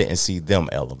channel, I didn't see them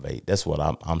elevate. That's what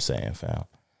I'm saying, fam.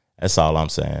 That's all I'm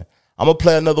saying. I'm going to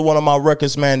play another one of my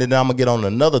records, man, and then I'm going to get on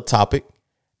another topic,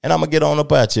 and I'm going to get on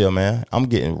up out here, man. I'm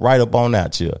getting right up on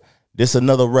out here. This is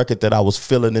another record that I was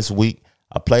feeling this week.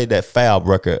 I played that Fab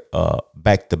record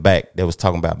back to back that was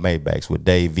talking about Maybachs with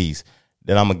Dave East.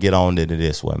 Then I'm going to get on into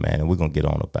this one, man, and we're going to get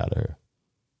on up out of here.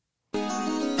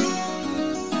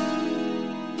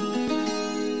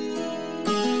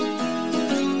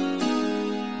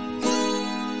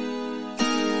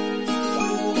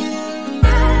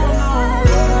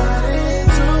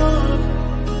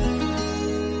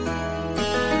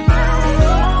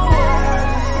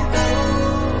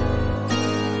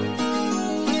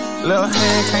 Left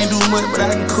hand can't do much, but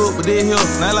I can cook with this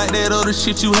here. Not like that other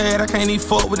shit you had, I can't even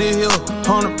fuck with this here.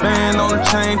 100 band on the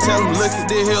chain, tell them look at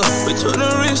this here. We took the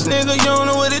rich nigga, you don't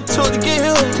know what it took to get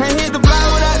here. Can't hit the block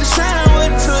without the shine,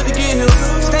 what it took to get here.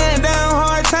 Stand down,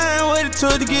 hard time, what it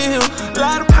took to get here. A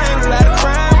lot of pain, a lot of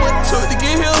crime, what it took to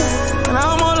get here. And I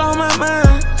almost lost my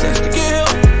mind just to get here.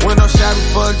 Window shopping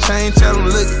for the chain, tell them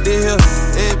look at this here.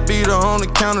 It beater on the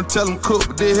counter, tell them cook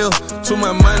with this here. Too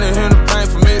much money in the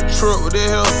bank for me to truck with this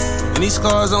here. And these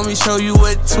scars on me show you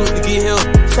what it took to get here.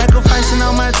 Sacrificing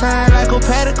all my time like a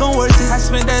paddock on worth it. I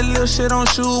spent that little shit on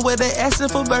shoes where they asking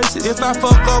for verses. If I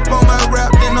fuck up on my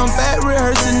rap, then I'm back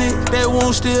rehearsing it. That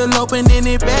wound still open, then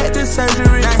it back to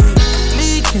surgery. Now he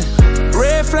leaking,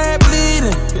 red flag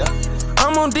bleeding.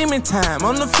 I'm on demon time,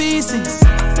 on the feces.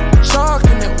 Shark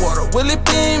in that water, will it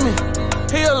beaming?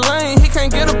 He a lane, he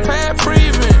can't get a pad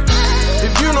breathing.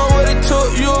 If you know what it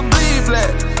took, you'll bleed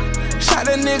black. Shot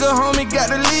that nigga, homie, got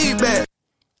to lead back.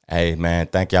 Hey, man,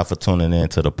 thank y'all for tuning in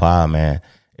to the pod, man.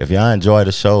 If y'all enjoy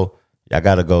the show, y'all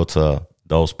got to go to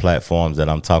those platforms that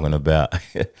I'm talking about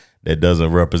that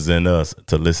doesn't represent us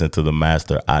to listen to the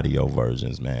master audio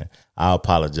versions, man. I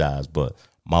apologize, but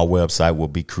my website will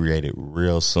be created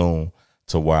real soon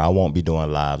to where I won't be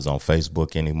doing lives on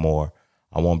Facebook anymore.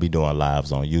 I won't be doing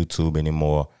lives on YouTube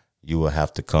anymore. You will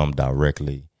have to come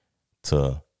directly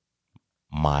to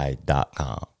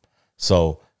my.com.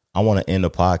 So I want to end the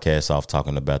podcast off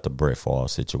talking about the Brett Favre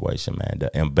situation, man,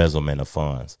 the embezzlement of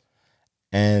funds.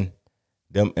 And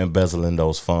them embezzling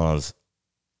those funds,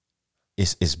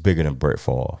 it's bigger than Brett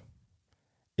Favre.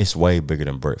 It's way bigger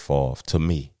than Brett Favre to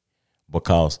me.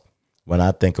 Because when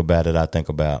I think about it, I think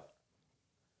about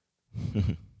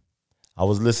I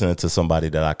was listening to somebody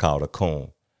that I called a coon.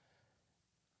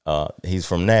 He's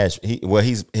from Nashville.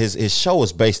 His show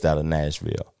is based out of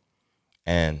Nashville.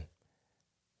 And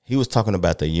he was talking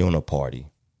about the Uniparty.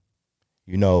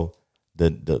 You know,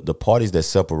 the parties that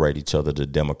separate each other, the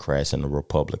Democrats and the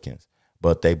Republicans,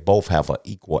 but they both have an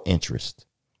equal interest.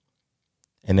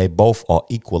 And they both are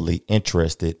equally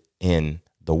interested in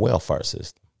the welfare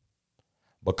system.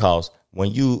 Because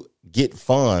when you get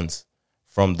funds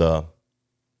from the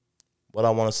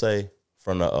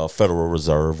Federal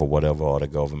Reserve or whatever, or the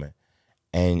government,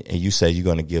 and you say you're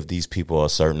going to give these people a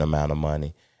certain amount of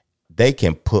money, they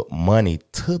can put money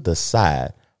to the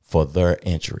side for their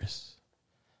interests.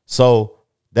 So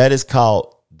that is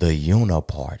called the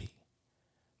Uniparty.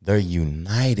 They're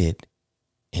united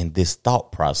in this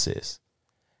thought process.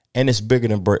 And it's bigger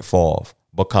than Brett Favre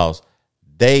because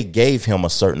they gave him a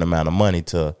certain amount of money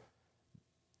to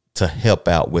help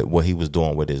out with what he was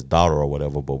doing with his daughter or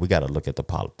whatever. But we got to look at the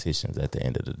politicians at the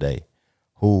end of the day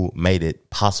who made it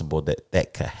possible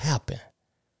that could happen.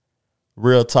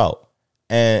 Real talk.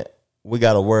 And we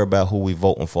got to worry about who we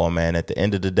voting for, man. At the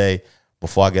end of the day,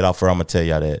 before I get off here, I'm going to tell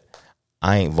y'all that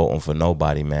I ain't voting for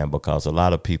nobody, man, because a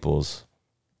lot of people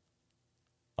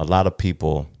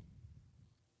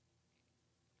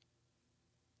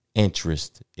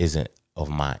interest isn't of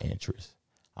my interest.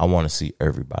 I want to see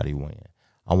everybody win.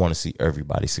 I want to see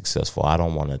everybody successful. I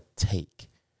don't want to take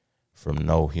from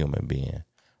no human being.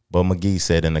 But McGee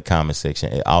said in the comment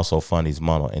section, it also funnies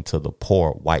money into the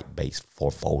poor white base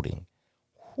for voting.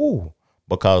 Whew.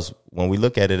 Because when we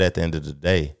look at it at the end of the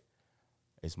day,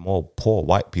 it's more poor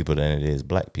white people than it is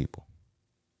black people.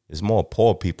 It's more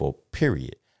poor people,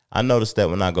 period. I noticed that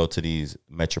when I go to these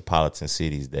metropolitan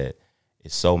cities that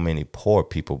it's so many poor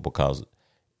people because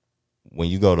when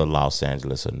you go to Los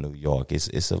Angeles or New York,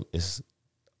 it's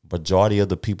majority of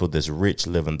the people that's rich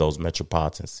live in those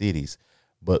metropolitan cities,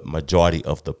 but majority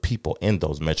of the people in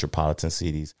those metropolitan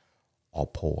cities are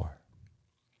poor.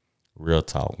 Real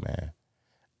talk, man.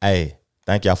 Hey,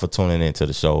 thank y'all for tuning into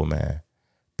the show, man.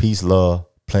 Peace, love,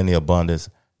 plenty of abundance.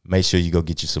 Make sure you go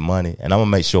get you some money. And I'm going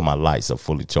to make sure my lights are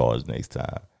fully charged next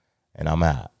time. And I'm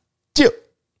out. Chill.